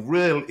it's a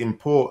real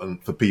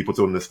important for people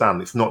to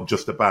understand. It's not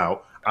just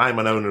about, I'm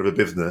an owner of a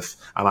business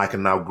and I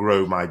can now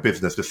grow my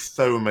business. There's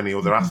so many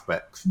other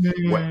aspects,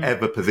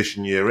 whatever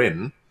position you're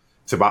in,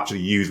 to actually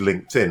use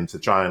LinkedIn to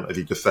try and, as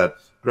you just said,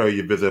 grow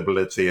your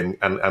visibility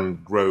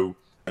and grow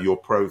your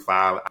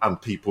profile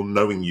and people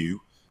knowing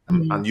you,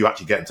 and you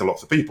actually get into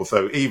lots of people.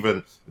 So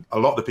even a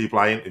lot of the people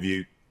I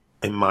interview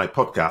in my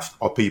podcast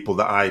are people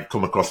that I've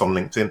come across on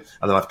LinkedIn,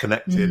 and then I've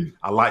connected.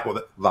 I like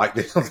what like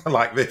this, I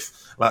like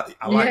this. Like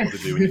I like what they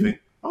do, and you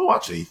think, oh,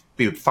 actually,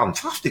 be a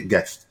fantastic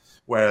guest.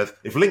 Whereas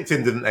if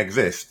LinkedIn didn't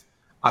exist,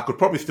 I could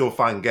probably still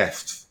find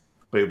guests,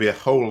 but it would be a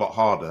whole lot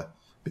harder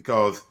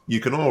because you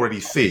can already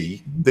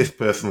see this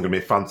person going to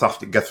be a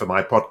fantastic guest for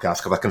my podcast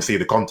because I can see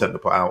the content to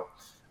put out.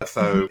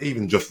 So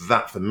even just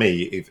that for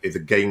me is a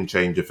game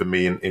changer for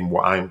me in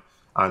what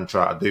I'm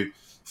trying to do.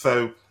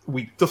 So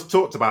we just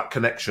talked about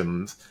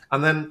connections,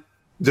 and then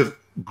there's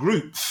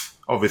groups.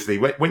 Obviously,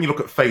 when you look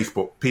at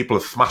Facebook, people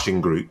are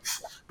smashing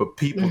groups, but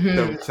people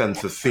don't tend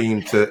to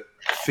seem to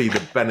see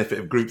the benefit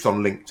of groups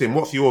on LinkedIn.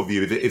 What's your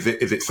view? Is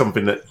it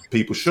something that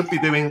people should be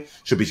doing?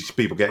 Should be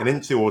people getting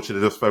into, or should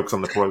they just focus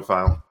on the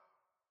profile?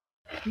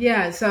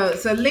 Yeah, so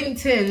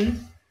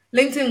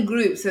LinkedIn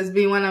groups has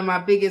been one of my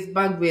biggest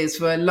bugbears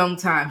for a long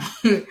time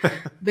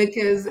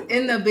because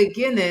in the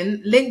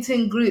beginning,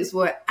 LinkedIn groups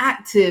were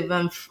active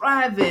and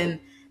thriving.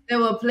 There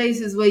were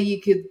places where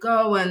you could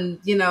go and,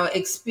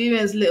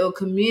 experience little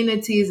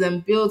communities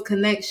and build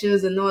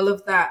connections and all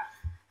of that.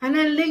 And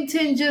then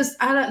LinkedIn just,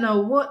 I don't know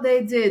what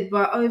they did,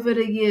 but over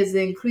the years,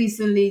 they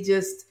increasingly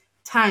just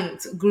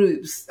tanked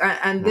groups.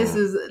 And this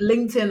is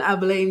LinkedIn, I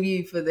blame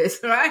you for this,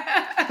 right?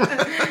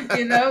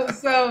 And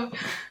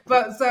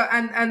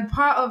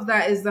part of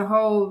that is the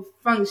whole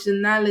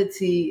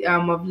functionality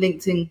of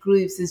LinkedIn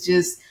groups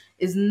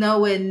is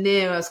nowhere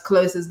near as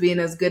close as being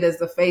as good as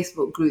the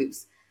Facebook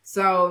groups.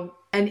 So,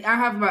 and I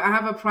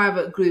have a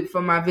private group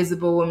for my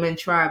Visible Women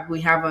Tribe we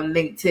have on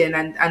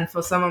LinkedIn, and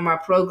for some of my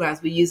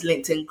programs, we use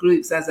LinkedIn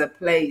groups as a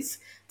place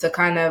to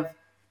kind of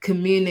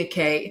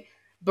communicate.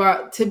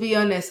 But to be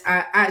honest,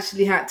 I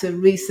actually had to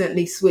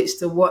recently switch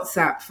to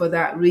WhatsApp for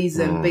that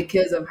reason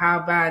because of how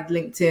bad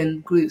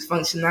LinkedIn groups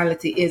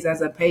functionality is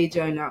as a page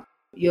owner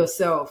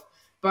yourself.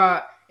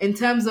 But in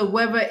terms of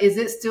whether is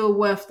it still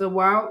worth the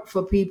while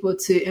for people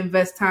to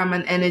invest time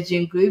and energy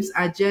in groups,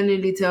 I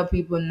generally tell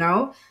people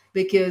no,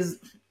 because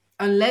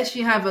unless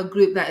you have a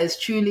group that is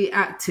truly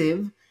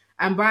active,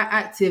 and by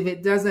active,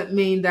 it doesn't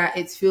mean that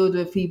it's filled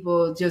with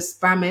people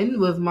just spamming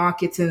with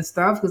marketing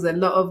stuff, because a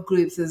lot of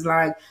groups is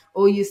like,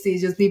 all you see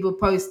is just people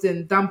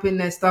posting, dumping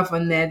their stuff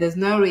on there. There's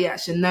no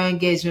reaction, no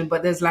engagement,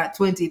 but there's like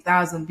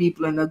 20,000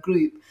 people in a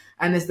group.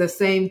 And it's the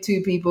same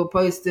 2 people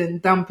posting,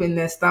 dumping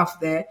their stuff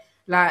there.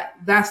 Like,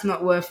 that's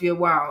not worth your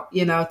while,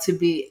 to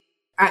be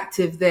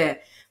active there.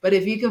 But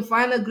if you can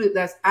find a group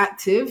that's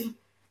active,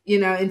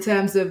 in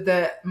terms of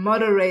the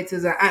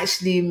moderators are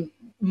actually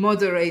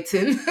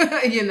moderating,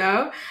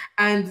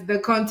 and the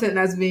content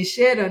that's been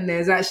shared on there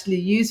is actually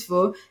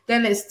useful,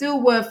 then it's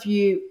still worth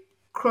you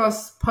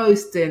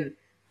cross-posting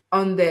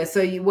on there.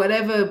 So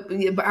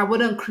but I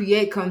wouldn't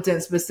create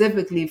content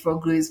specifically for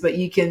groups, but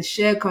you can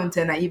share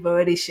content that you've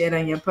already shared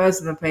on your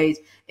personal page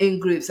in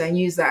groups and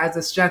use that as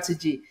a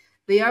strategy.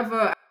 The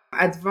other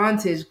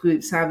advantage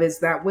groups have is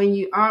that when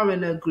you are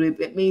in a group,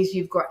 it means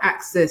you've got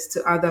access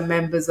to other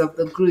members of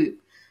the group.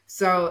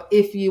 So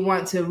if you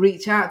want to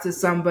reach out to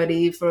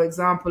somebody, for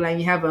example, and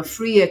you have a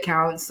free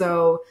account,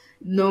 so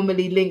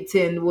normally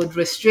LinkedIn would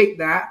restrict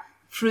that,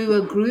 through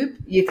a group,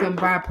 you can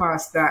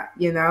bypass that,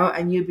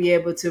 and you'll be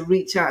able to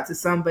reach out to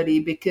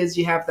somebody because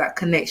you have that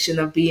connection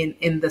of being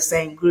in the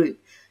same group.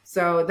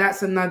 So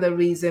that's another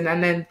reason.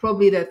 And then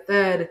probably the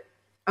third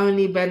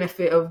only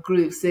benefit of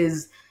groups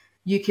is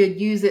you could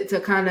use it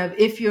to kind of,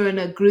 if you're in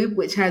a group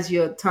which has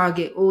your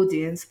target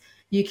audience,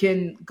 you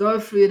can go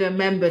through the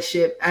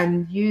membership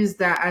and use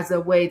that as a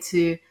way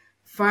to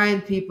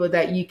find people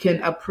that you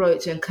can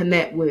approach and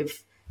connect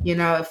with,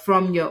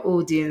 from your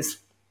audience.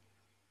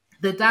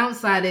 The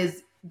downside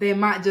is they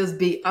might just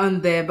be on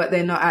there, but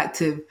they're not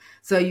active.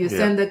 So you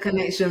send a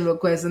connection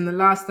request, and the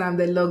last time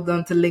they logged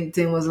onto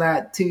LinkedIn was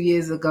like 2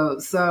 years ago.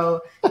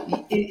 So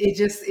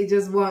it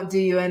just won't do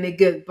you any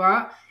good.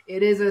 But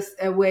it is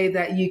a way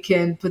that you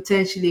can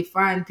potentially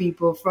find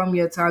people from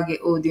your target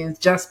audience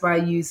just by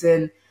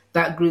using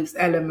that group's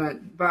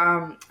element.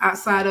 But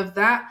outside of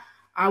that,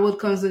 I would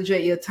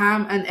concentrate your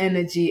time and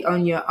energy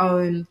on your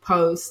own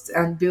posts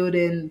and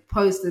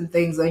posting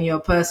things on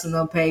your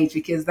personal page,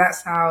 because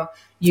that's how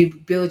you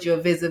build your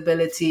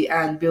visibility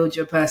and build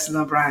your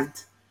personal brand.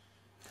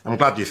 I'm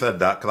glad you said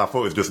that, because I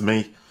thought it was just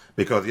me.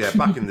 Because,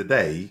 back in the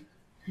day,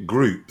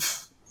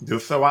 groups, they were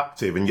so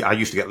active, and I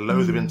used to get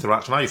loads of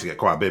interaction. I used to get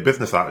quite a bit of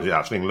business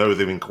actually, and loads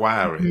of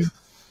inquiries.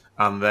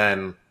 And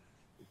then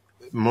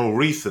more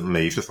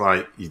recently, it's just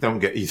like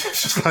it's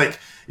just like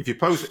if you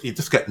post, you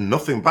just get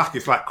nothing back.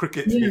 It's like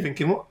crickets. And you're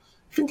thinking, well,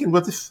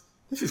 this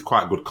is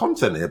quite good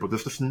content here, but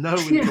there's just no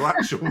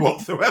interaction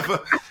whatsoever.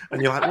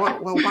 And you're like,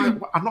 well, why?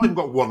 I've not even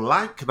got one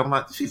like, and I'm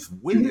like, this is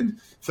weird.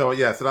 So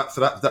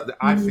that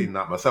I've seen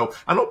that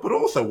myself, but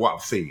also what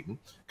I've seen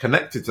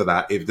connected to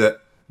that is that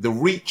the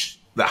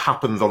reach that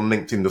happens on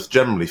LinkedIn just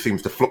generally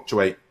seems to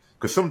fluctuate,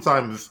 because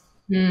sometimes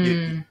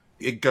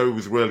it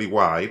goes really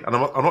wide. And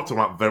I'm not talking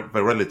about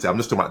virality. I'm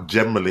just talking about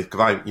generally,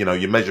 because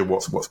you measure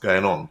what's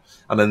going on.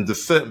 And then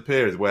there's certain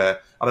periods where,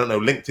 I don't know,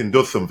 LinkedIn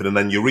does something and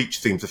then your reach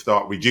seems to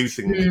start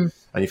reducing.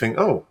 And you think,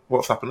 oh,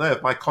 what's happened there?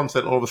 Has my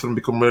content all of a sudden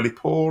become really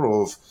poor?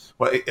 Or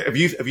have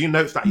you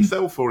noticed that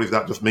yourself, or is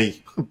that just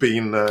me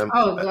being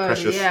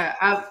precious?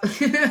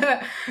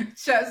 Yeah.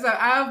 So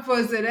I've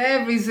posted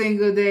every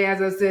single day,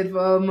 as I said, for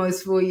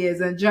almost 4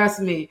 years. And trust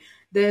me,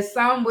 there's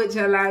some which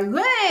are like,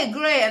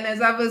 great. And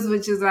there's others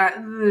which is like,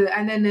 ugh.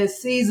 And then there's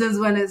seasons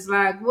when it's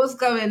like, what's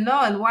going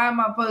on? Why are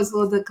my posts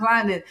all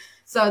declining?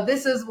 So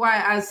this is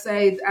why I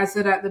said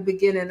at the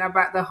beginning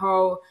about the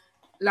whole,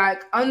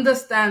 like,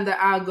 understand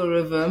the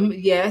algorithm,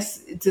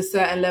 yes, to a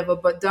certain level,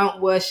 but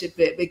don't worship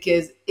it,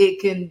 because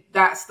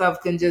that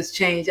stuff can just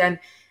change. And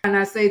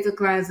I say to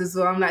clients as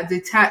well, I'm like,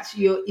 detach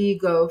your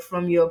ego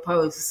from your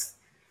posts,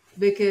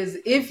 because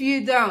if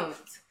you don't,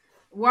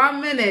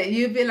 1 minute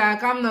you'll be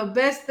like, I'm the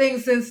best thing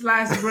since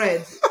sliced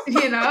bread,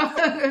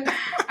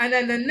 and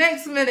then the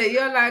next minute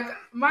you're like,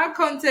 my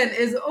content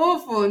is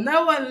awful.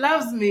 No one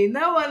loves me.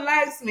 No one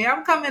likes me.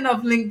 I'm coming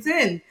off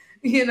LinkedIn,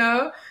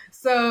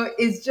 So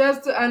it's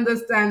just to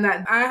understand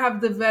that I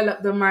have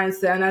developed the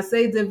mindset, and I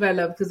say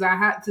develop because I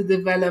had to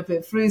develop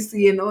it through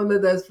seeing all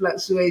of those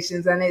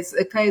fluctuations. And it's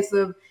a case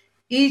of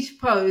each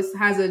post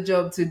has a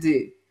job to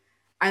do.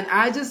 And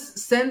I just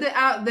send it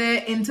out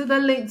there into the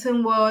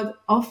LinkedIn world.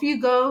 Off you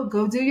go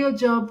do your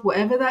job,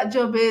 whatever that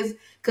job is.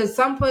 Because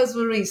some posts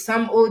will reach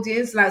some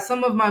audience, like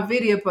some of my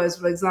video posts,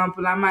 for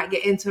example, I might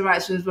get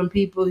interactions from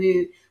people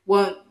who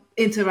won't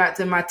interact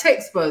in my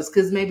text posts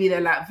because maybe they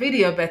like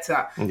video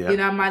better.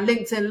 Yeah. My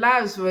LinkedIn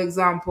lives, for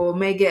example,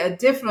 may get a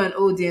different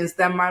audience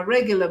than my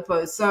regular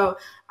posts. So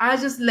I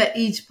just let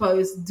each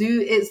post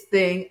do its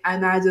thing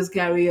and I just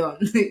carry on,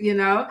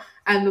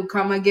 and will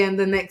come again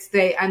the next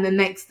day and the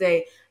next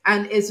day.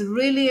 And it's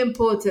really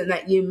important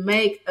that you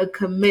make a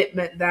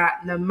commitment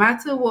that no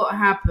matter what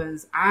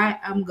happens, I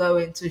am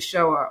going to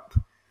show up.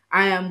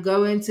 I am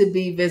going to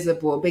be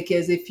visible,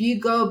 because if you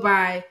go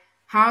by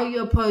how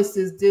your post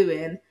is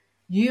doing,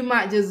 you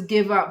might just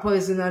give up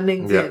posting on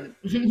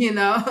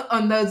LinkedIn,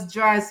 on those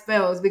dry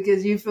spells,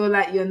 because you feel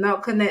like you're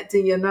not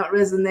connecting, you're not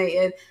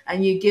resonating,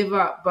 and you give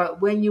up.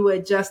 But when you were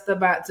just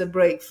about to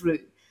break through.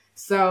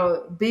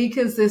 So be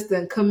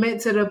consistent, commit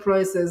to the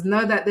process,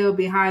 know that there will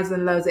be highs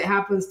and lows. It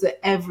happens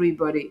to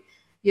everybody.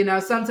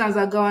 Sometimes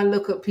I go and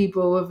look at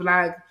people with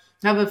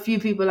have a few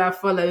people I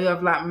follow who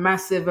have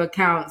massive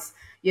accounts.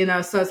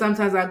 So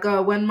sometimes I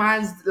go, when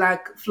mine's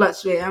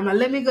fluctuating, I'm like,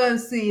 let me go and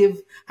see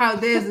how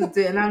theirs is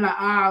doing. I'm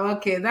like,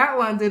 okay, that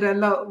one did a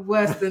lot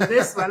worse than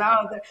this one.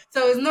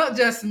 So it's not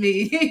just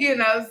me,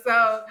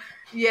 so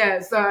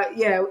yeah.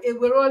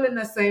 We're all in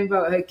the same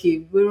boat,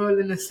 Hakeem. We're all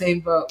in the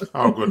same boat.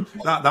 Oh, good.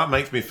 That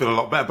makes me feel a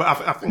lot better. But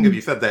I think if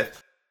you said that,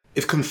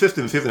 it's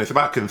consistency, isn't it? It's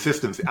about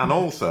consistency. And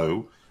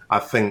also, I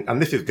think, and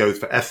this goes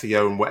for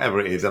SEO and whatever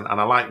it is, and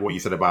I like what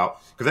you said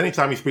about, because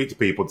anytime you speak to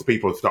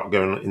people start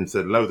going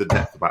into loads of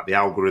depth about the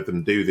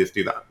algorithm, do this,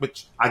 do that,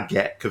 which I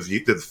get, because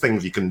there's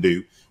things you can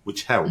do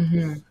which help.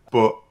 Mm-hmm.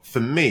 But for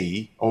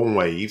me,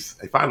 always,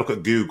 if I look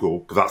at Google,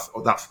 because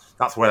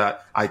that's where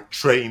I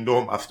trained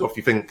all my stuff,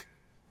 you think,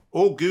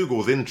 all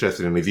Google's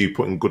interested in is you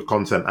putting good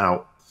content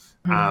out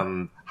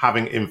and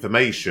having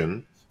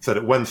information so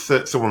that when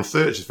someone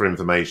searches for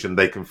information,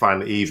 they can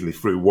find it easily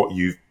through what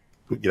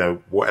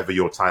whatever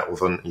your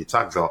titles and your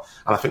tags are.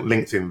 And I think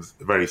LinkedIn's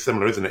very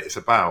similar, isn't it? It's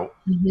about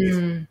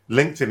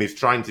LinkedIn is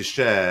trying to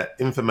share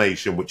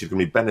information which is going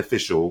to be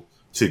beneficial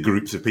to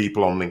groups of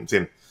people on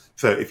LinkedIn.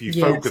 So if you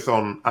focus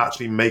on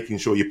actually making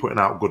sure you're putting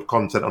out good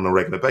content on a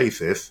regular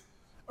basis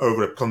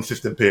over a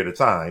consistent period of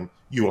time,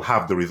 you will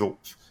have the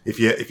results. If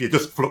you're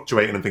just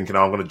fluctuating and thinking,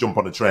 I'm going to jump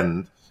on a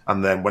trend,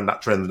 and then when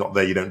that trend's not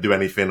there, you don't do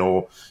anything,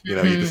 or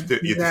you're just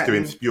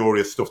doing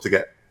spurious stuff to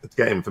get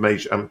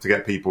information to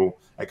get people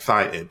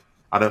excited,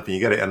 I don't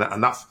think you get it.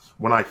 And that's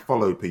when I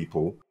follow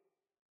people,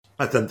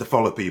 I tend to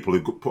follow people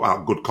who put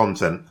out good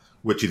content,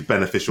 which is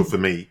beneficial for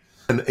me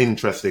and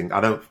interesting.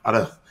 I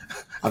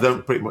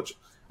don't pretty much,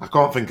 I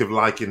can't think of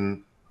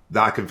liking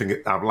that I can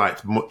think I've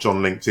liked much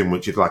on LinkedIn,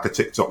 which is like a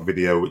TikTok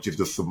video, which is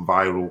just some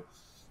viral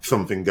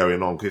something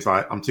going on, because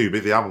I'm too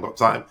busy. I haven't got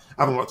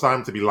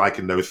time to be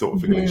liking those sort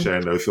of things and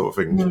sharing those sort of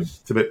things.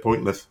 It's a bit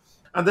pointless.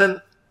 And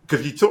then,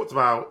 because you talked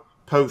about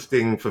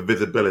posting for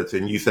visibility,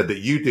 and you said that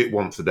you do it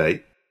once a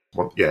day.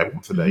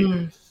 Once a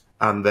day.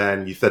 And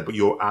then you said, but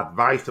your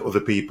advice to other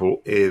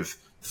people is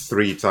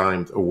 3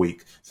 times a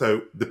week.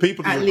 So the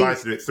people you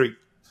advise to do it 3,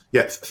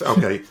 yes,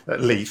 okay, at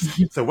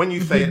least. So when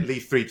you say at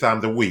least 3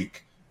 times a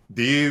week,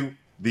 do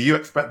you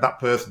expect that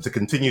person to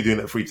continue doing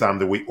it 3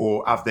 times a week,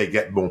 or as they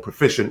get more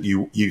proficient,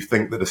 you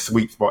think that the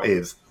sweet spot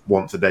is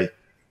once a day?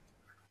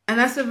 And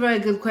that's a very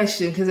good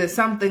question, because it's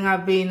something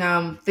I've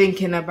been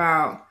thinking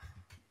about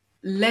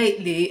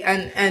lately,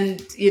 and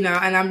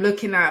I'm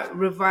looking at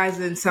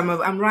revising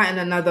I'm writing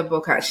another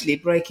book, actually,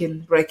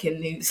 breaking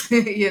news,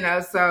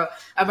 so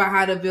about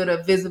how to build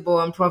a visible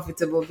and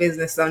profitable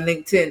business on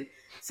LinkedIn.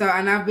 So,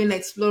 and I've been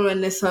exploring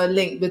this whole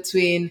link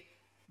between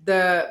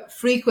the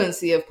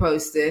frequency of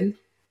posting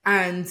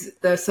and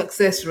the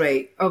success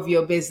rate of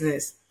your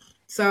business.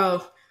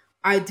 So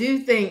I do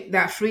think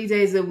that 3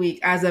 days a week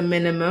as a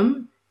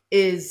minimum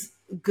is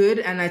good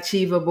and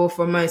achievable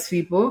for most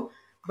people.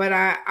 But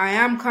I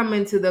am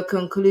coming to the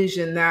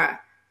conclusion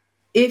that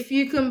if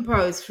you can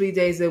post 3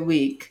 days a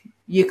week,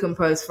 you can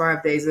post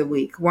 5 days a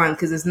week. One,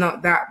 because it's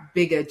not that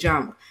big a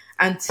jump.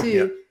 And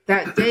two,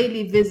 that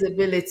daily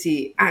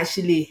visibility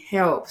actually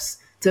helps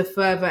to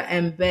further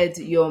embed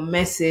your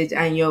message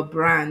and your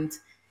brand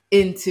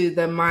into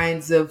the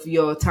minds of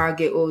your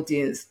target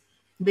audience.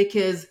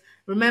 Because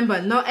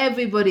remember, not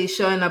everybody's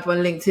showing up on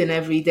LinkedIn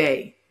every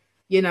day,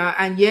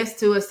 and yes,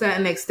 to a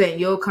certain extent,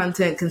 your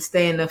content can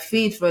stay in the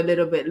feed for a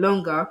little bit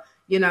longer,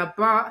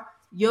 but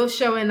you're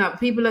showing up,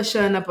 people are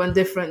showing up on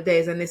different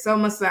days. And it's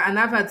almost like, and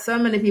I've had so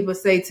many people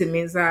say to me,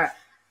 it's like,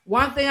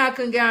 one thing I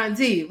can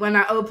guarantee when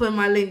I open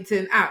my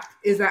LinkedIn app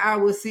is that I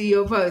will see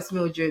your post,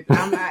 Mildred.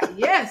 I'm like,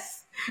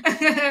 yes,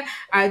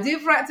 I do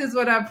practice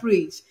what I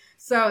preach.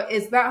 So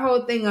it's that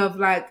whole thing of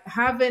like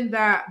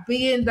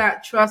being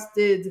that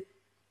trusted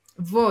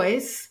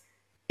voice.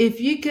 If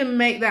you can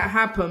make that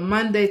happen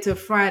Monday to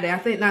Friday, I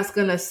think that's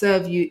going to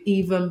serve you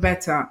even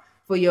better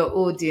for your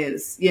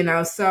audience,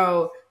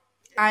 So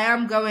I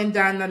am going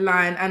down the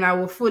line, and I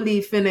will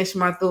fully finish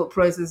my thought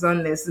process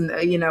on this, and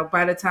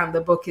by the time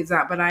the book is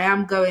out. But I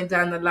am going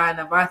down the line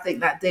of, I think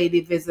that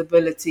daily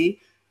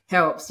visibility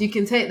helps. You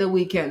can take the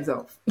weekends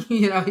off,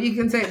 you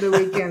can take the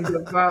weekends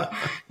off, but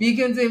you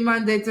can do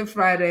Monday to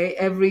Friday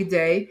every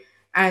day.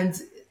 And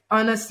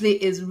honestly,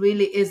 it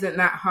really isn't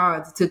that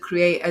hard to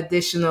create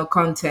additional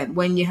content.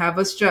 When you have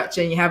a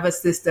structure and you have a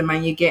system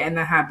and you get in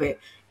the habit,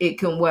 it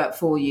can work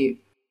for you.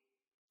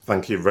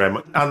 Thank you very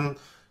much. And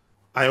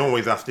I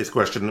always ask this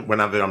question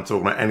whenever I'm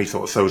talking about any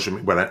sort of social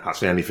media, well,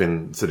 actually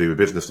anything to do with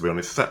business, to be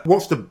honest. So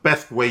what's the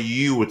best way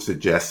you would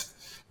suggest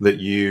that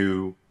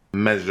you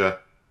measure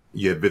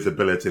your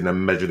visibility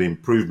and measure the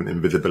improvement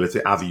in visibility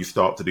as you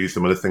start to do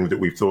some of the things that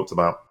we've talked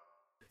about?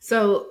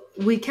 So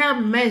we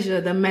can measure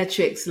the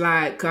metrics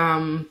like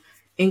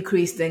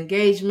increased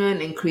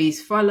engagement,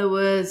 increased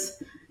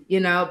followers,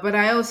 but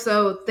I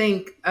also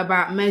think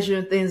about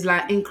measuring things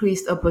like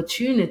increased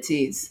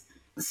opportunities.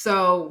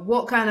 So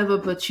what kind of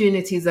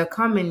opportunities are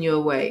coming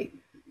your way?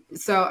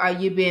 So are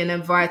you being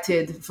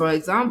invited, for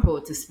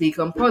example, to speak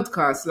on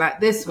podcasts like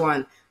this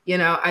one?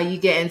 Are you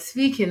getting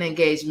speaking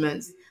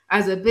engagements?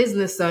 As a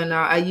business owner,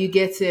 are you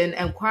getting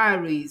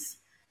inquiries?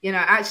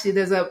 Actually,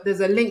 there's a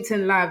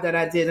LinkedIn Live that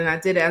I did, and I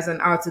did it as an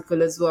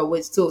article as well,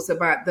 which talks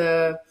about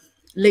the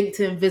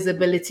LinkedIn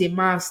visibility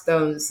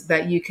milestones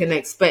that you can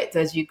expect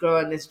as you grow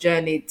on this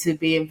journey to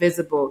be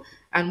invisible.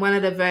 And one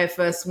of the very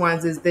first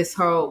ones is this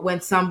whole,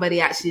 when somebody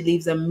actually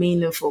leaves a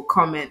meaningful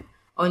comment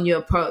on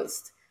your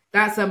post.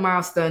 That's a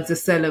milestone to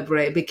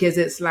celebrate, because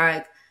it's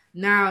like,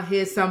 now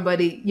here's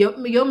somebody,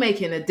 you're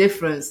making a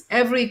difference.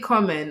 Every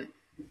comment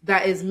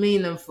that is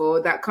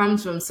meaningful, that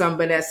comes from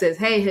somebody that says,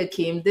 hey,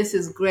 Hakeem, this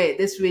is great,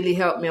 this really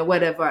helped me, or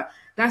whatever,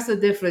 that's the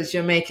difference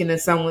you're making in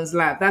someone's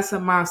life. That's a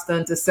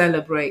milestone to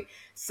celebrate.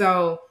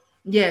 So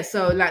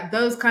like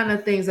those kind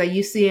of things, are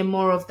you seeing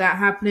more of that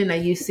happening? Are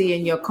you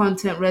seeing your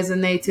content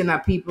resonating?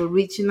 Are people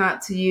reaching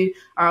out to you?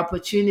 Are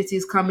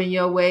opportunities coming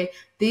your way?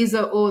 These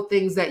are all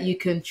things that you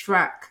can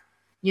track,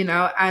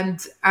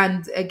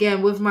 and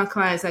again, with my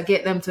clients, I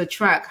get them to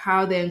track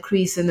how they're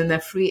increasing in the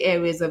 3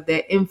 areas of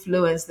their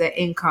influence, their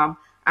income,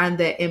 and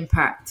their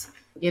impact.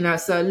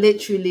 So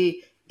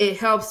literally it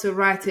helps to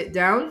write it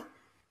down,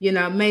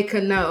 make a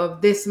note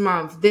of this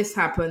month, this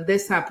happened,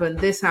 this happened,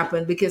 this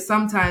happened, because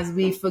sometimes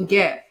we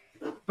forget.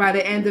 By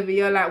the end of it,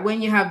 you're like,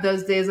 when you have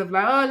those days of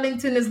like, oh,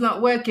 LinkedIn is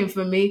not working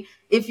for me.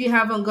 If you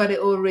haven't got it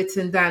all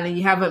written down and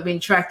you haven't been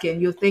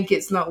tracking, you'll think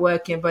it's not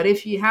working. But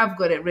if you have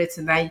got it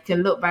written down, you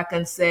can look back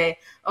and say,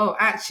 oh,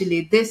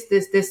 actually, this,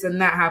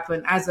 and that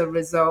happened. As a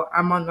result,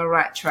 I'm on the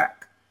right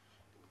track.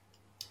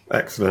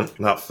 Excellent.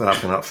 That's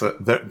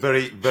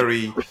very,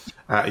 very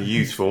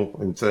useful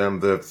in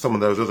terms of some of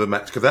those other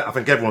metrics. Because I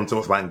think everyone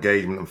talks about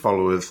engagement and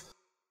followers.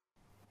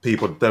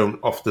 People don't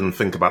often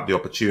think about the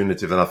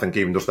opportunities. And I think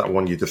even just that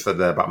one you just said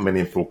there about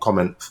meaningful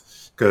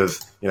comments,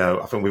 because,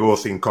 I think we've all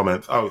seen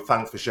comments, oh,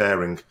 thanks for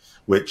sharing,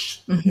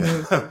 which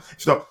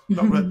it's not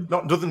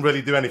doesn't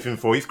really do anything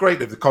for you. It's great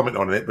there's a comment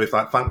on it, but it's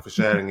like, thanks for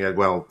sharing. Yeah,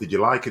 well, did you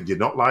like it? Did you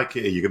not like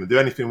it? Are you going to do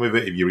anything with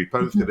it? Have you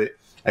reposted it?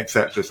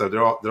 Etc. So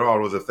there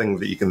are other things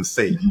that you can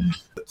see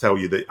that tell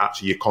you that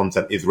actually your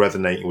content is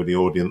resonating with the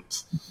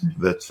audience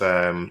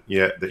that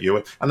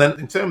you're. And then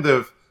in terms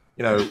of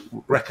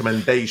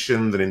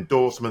recommendations and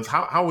endorsements,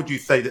 how would you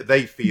say that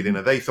they feed in?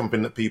 Are they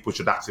something that people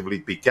should actively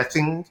be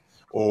getting,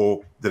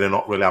 or do they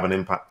not really have an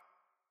impact?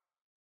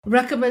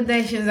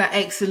 Recommendations are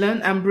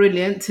excellent and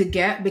brilliant to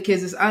get,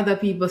 because it's other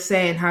people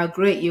saying how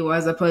great you are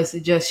as opposed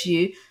to just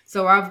you.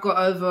 So I've got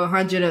over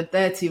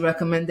 130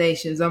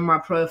 recommendations on my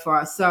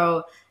profile.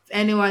 So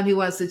anyone who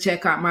wants to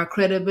check out my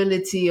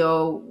credibility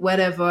or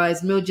whatever,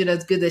 is Mildred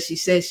as good as she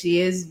says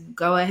she is,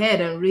 go ahead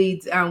and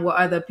read what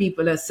other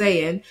people are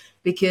saying,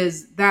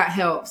 because that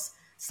helps.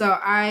 So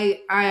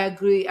I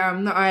agree.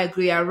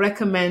 I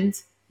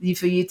recommend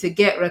for you to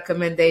get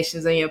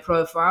recommendations on your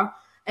profile.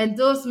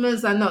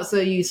 endorsements are not so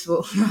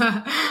useful.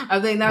 I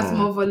think that's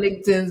more for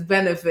LinkedIn's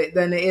benefit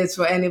than it is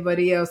for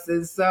anybody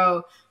else's.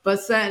 So, but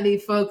certainly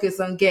focus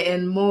on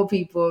getting more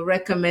people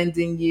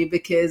recommending you,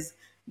 because,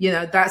 you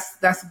know,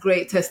 that's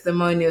great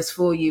testimonials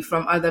for you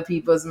from other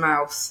people's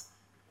mouths.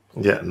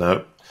 Yeah,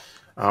 no,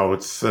 I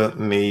would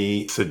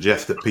certainly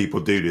suggest that people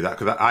do that,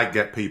 because I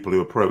get people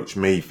who approach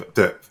me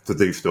to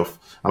do stuff.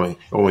 I mean, it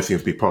always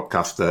seems to be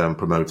podcast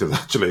promoters,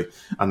 actually.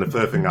 And the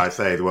first thing I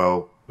say is,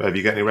 well, have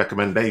you got any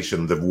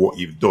recommendations of what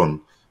you've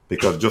done?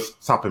 Because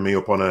just tapping me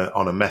up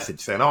on a message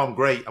saying, oh, I'm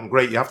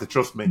great, you have to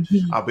trust me,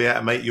 I'll be able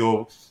to make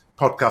your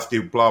podcast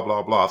do blah,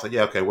 blah, blah. I said,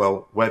 yeah, okay,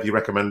 well, where are your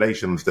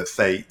recommendations that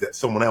say that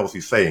someone else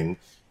is saying,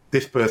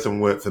 this person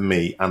worked for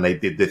me and they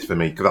did this for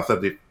me? Because I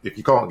said, if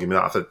you can't give me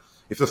that, I said,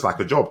 it's just like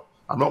a job.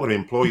 I'm not going to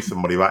employ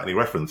somebody without any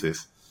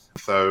references.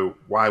 So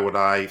why would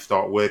I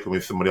start working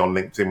with somebody on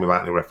LinkedIn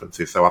without any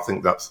references? So I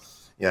think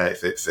that's, yeah,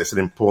 it's an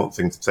important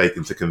thing to take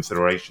into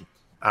consideration.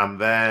 And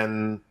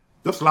then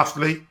just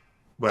lastly,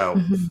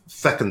 well,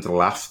 second to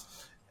last,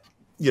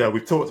 you know,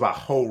 we've talked about a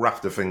whole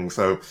raft of things.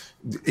 So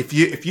if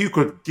you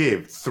could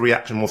give 3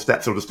 actionable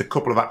steps, or just a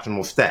couple of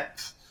actionable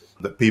steps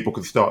that people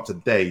could start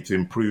today to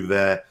improve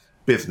their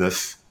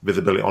business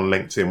visibility on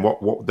LinkedIn,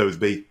 what would those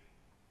be?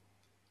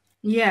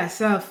 Yeah,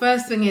 so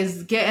first thing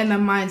is getting a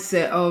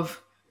mindset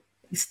of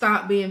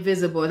start being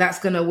visible. That's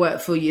going to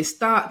work for you.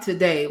 Start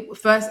today.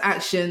 First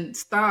action,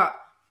 start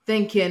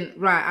thinking,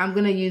 right, I'm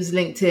going to use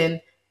LinkedIn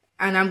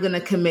and I'm going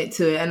to commit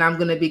to it and I'm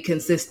going to be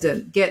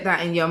consistent. Get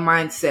that in your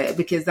mindset,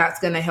 because that's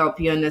going to help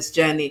you on this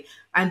journey.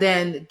 And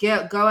then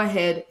go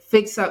ahead,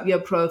 fix up your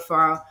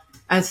profile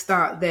and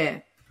start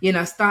there. You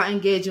know, start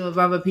engaging with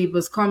other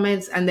people's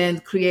comments and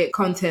then create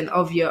content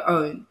of your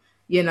own.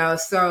 You know,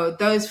 so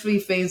those 3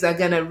 things are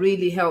going to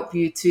really help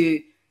you to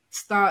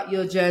start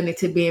your journey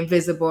to being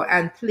visible.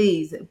 And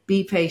please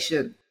be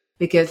patient,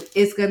 because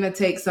it's going to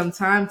take some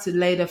time to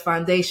lay the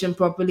foundation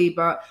properly.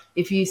 But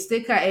if you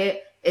stick at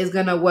it, it's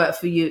going to work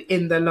for you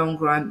in the long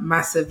run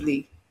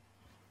massively.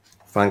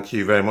 Thank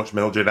you very much,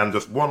 Mildred. And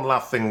just one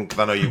last thing, because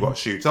I know you've got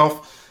to shoot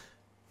off.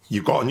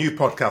 You've got a new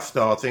podcast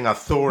starting. I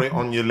saw it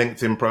on your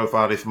LinkedIn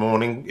profile this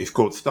morning. It's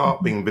called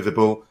Start Being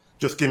Visible.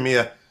 Just give me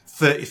a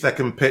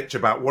 30-second pitch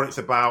about what it's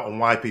about and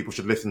why people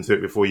should listen to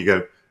it before you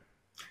go.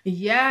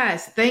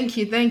 Yes, thank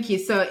you.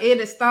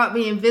 So Start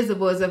Being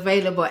Visible is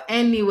available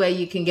anywhere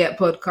you can get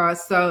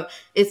podcasts. So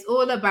it's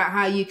all about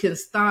how you can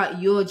start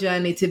your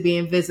journey to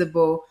being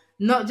visible,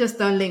 not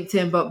just on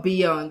LinkedIn, but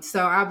beyond.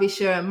 So I'll be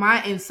sharing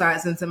my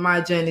insights into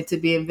my journey to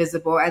being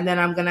visible. And then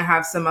I'm going to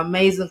have some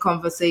amazing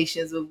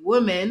conversations with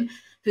women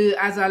who,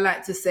 as I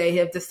like to say,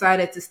 have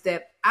decided to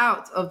step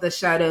out of the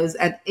shadows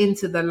and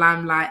into the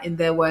limelight in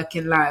their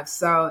working lives.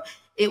 So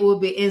it will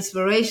be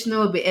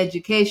inspirational, it'll be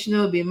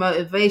educational, it'll be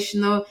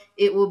motivational.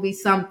 It will be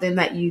something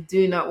that you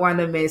do not want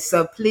to miss.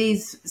 So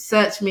please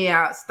search me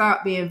out,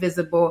 Start Being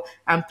Visible,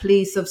 and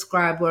please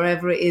subscribe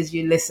wherever it is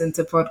you listen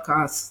to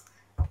podcasts.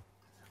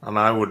 And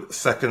I would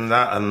second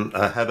that, and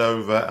head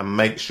over and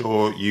make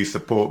sure you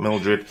support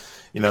Mildred.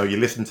 You know, you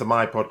listen to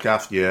my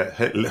podcast, you're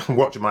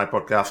watching my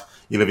podcast,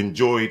 you'll have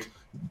enjoyed,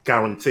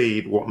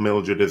 guaranteed, what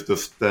Mildred has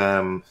just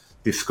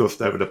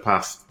discussed over the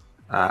past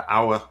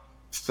hour.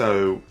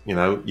 So, you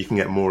know, you can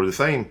get more of the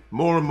same,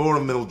 more and more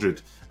of Mildred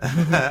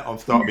on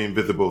Start Being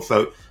Visible.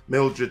 So,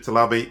 Mildred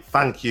Talabi,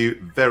 thank you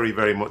very,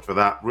 very much for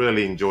that.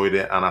 Really enjoyed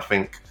it. And I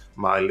think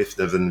my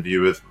listeners and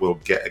viewers will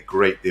get a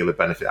great deal of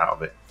benefit out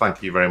of it.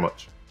 Thank you very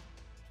much.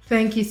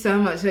 Thank you so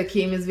much,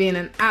 Hakeem. It's been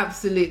an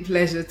absolute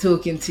pleasure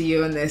talking to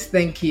you on this.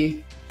 Thank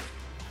you.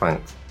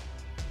 Thanks.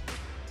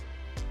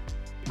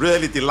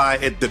 Really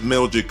delighted that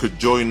Mildred could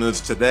join us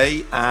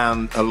today,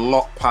 and a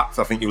lot packed,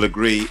 I think you'll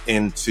agree,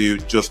 into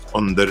just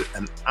under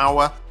an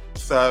hour.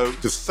 So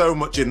there's so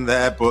much in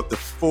there, but the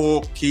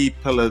 4 key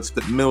pillars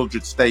that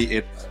Mildred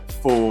stated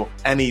for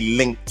any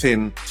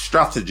LinkedIn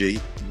strategy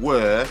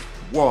were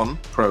 1,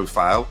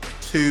 profile,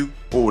 2,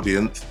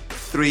 audience,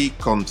 3,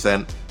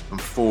 content,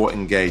 and 4,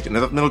 engage. And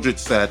as Mildred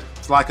said,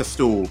 it's like a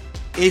stool.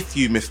 If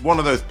you miss one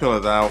of those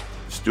pillars out,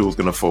 the stool's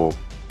going to fall.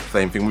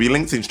 Same thing with your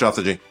LinkedIn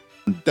strategy.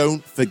 And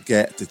don't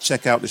forget to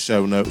check out the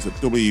show notes at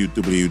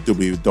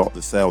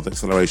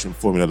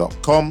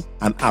www.thesalesaccelerationformula.com.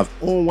 And as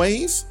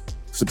always,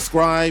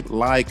 subscribe,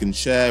 like, and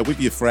share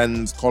with your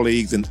friends,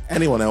 colleagues, and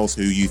anyone else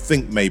who you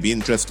think may be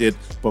interested.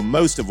 But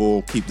most of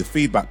all, keep the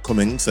feedback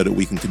coming so that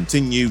we can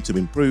continue to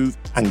improve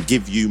and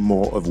give you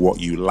more of what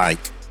you like.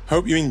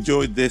 Hope you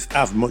enjoyed this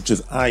as much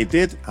as I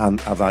did.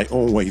 And as I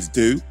always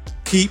do,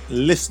 keep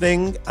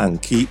listening and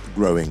keep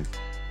growing.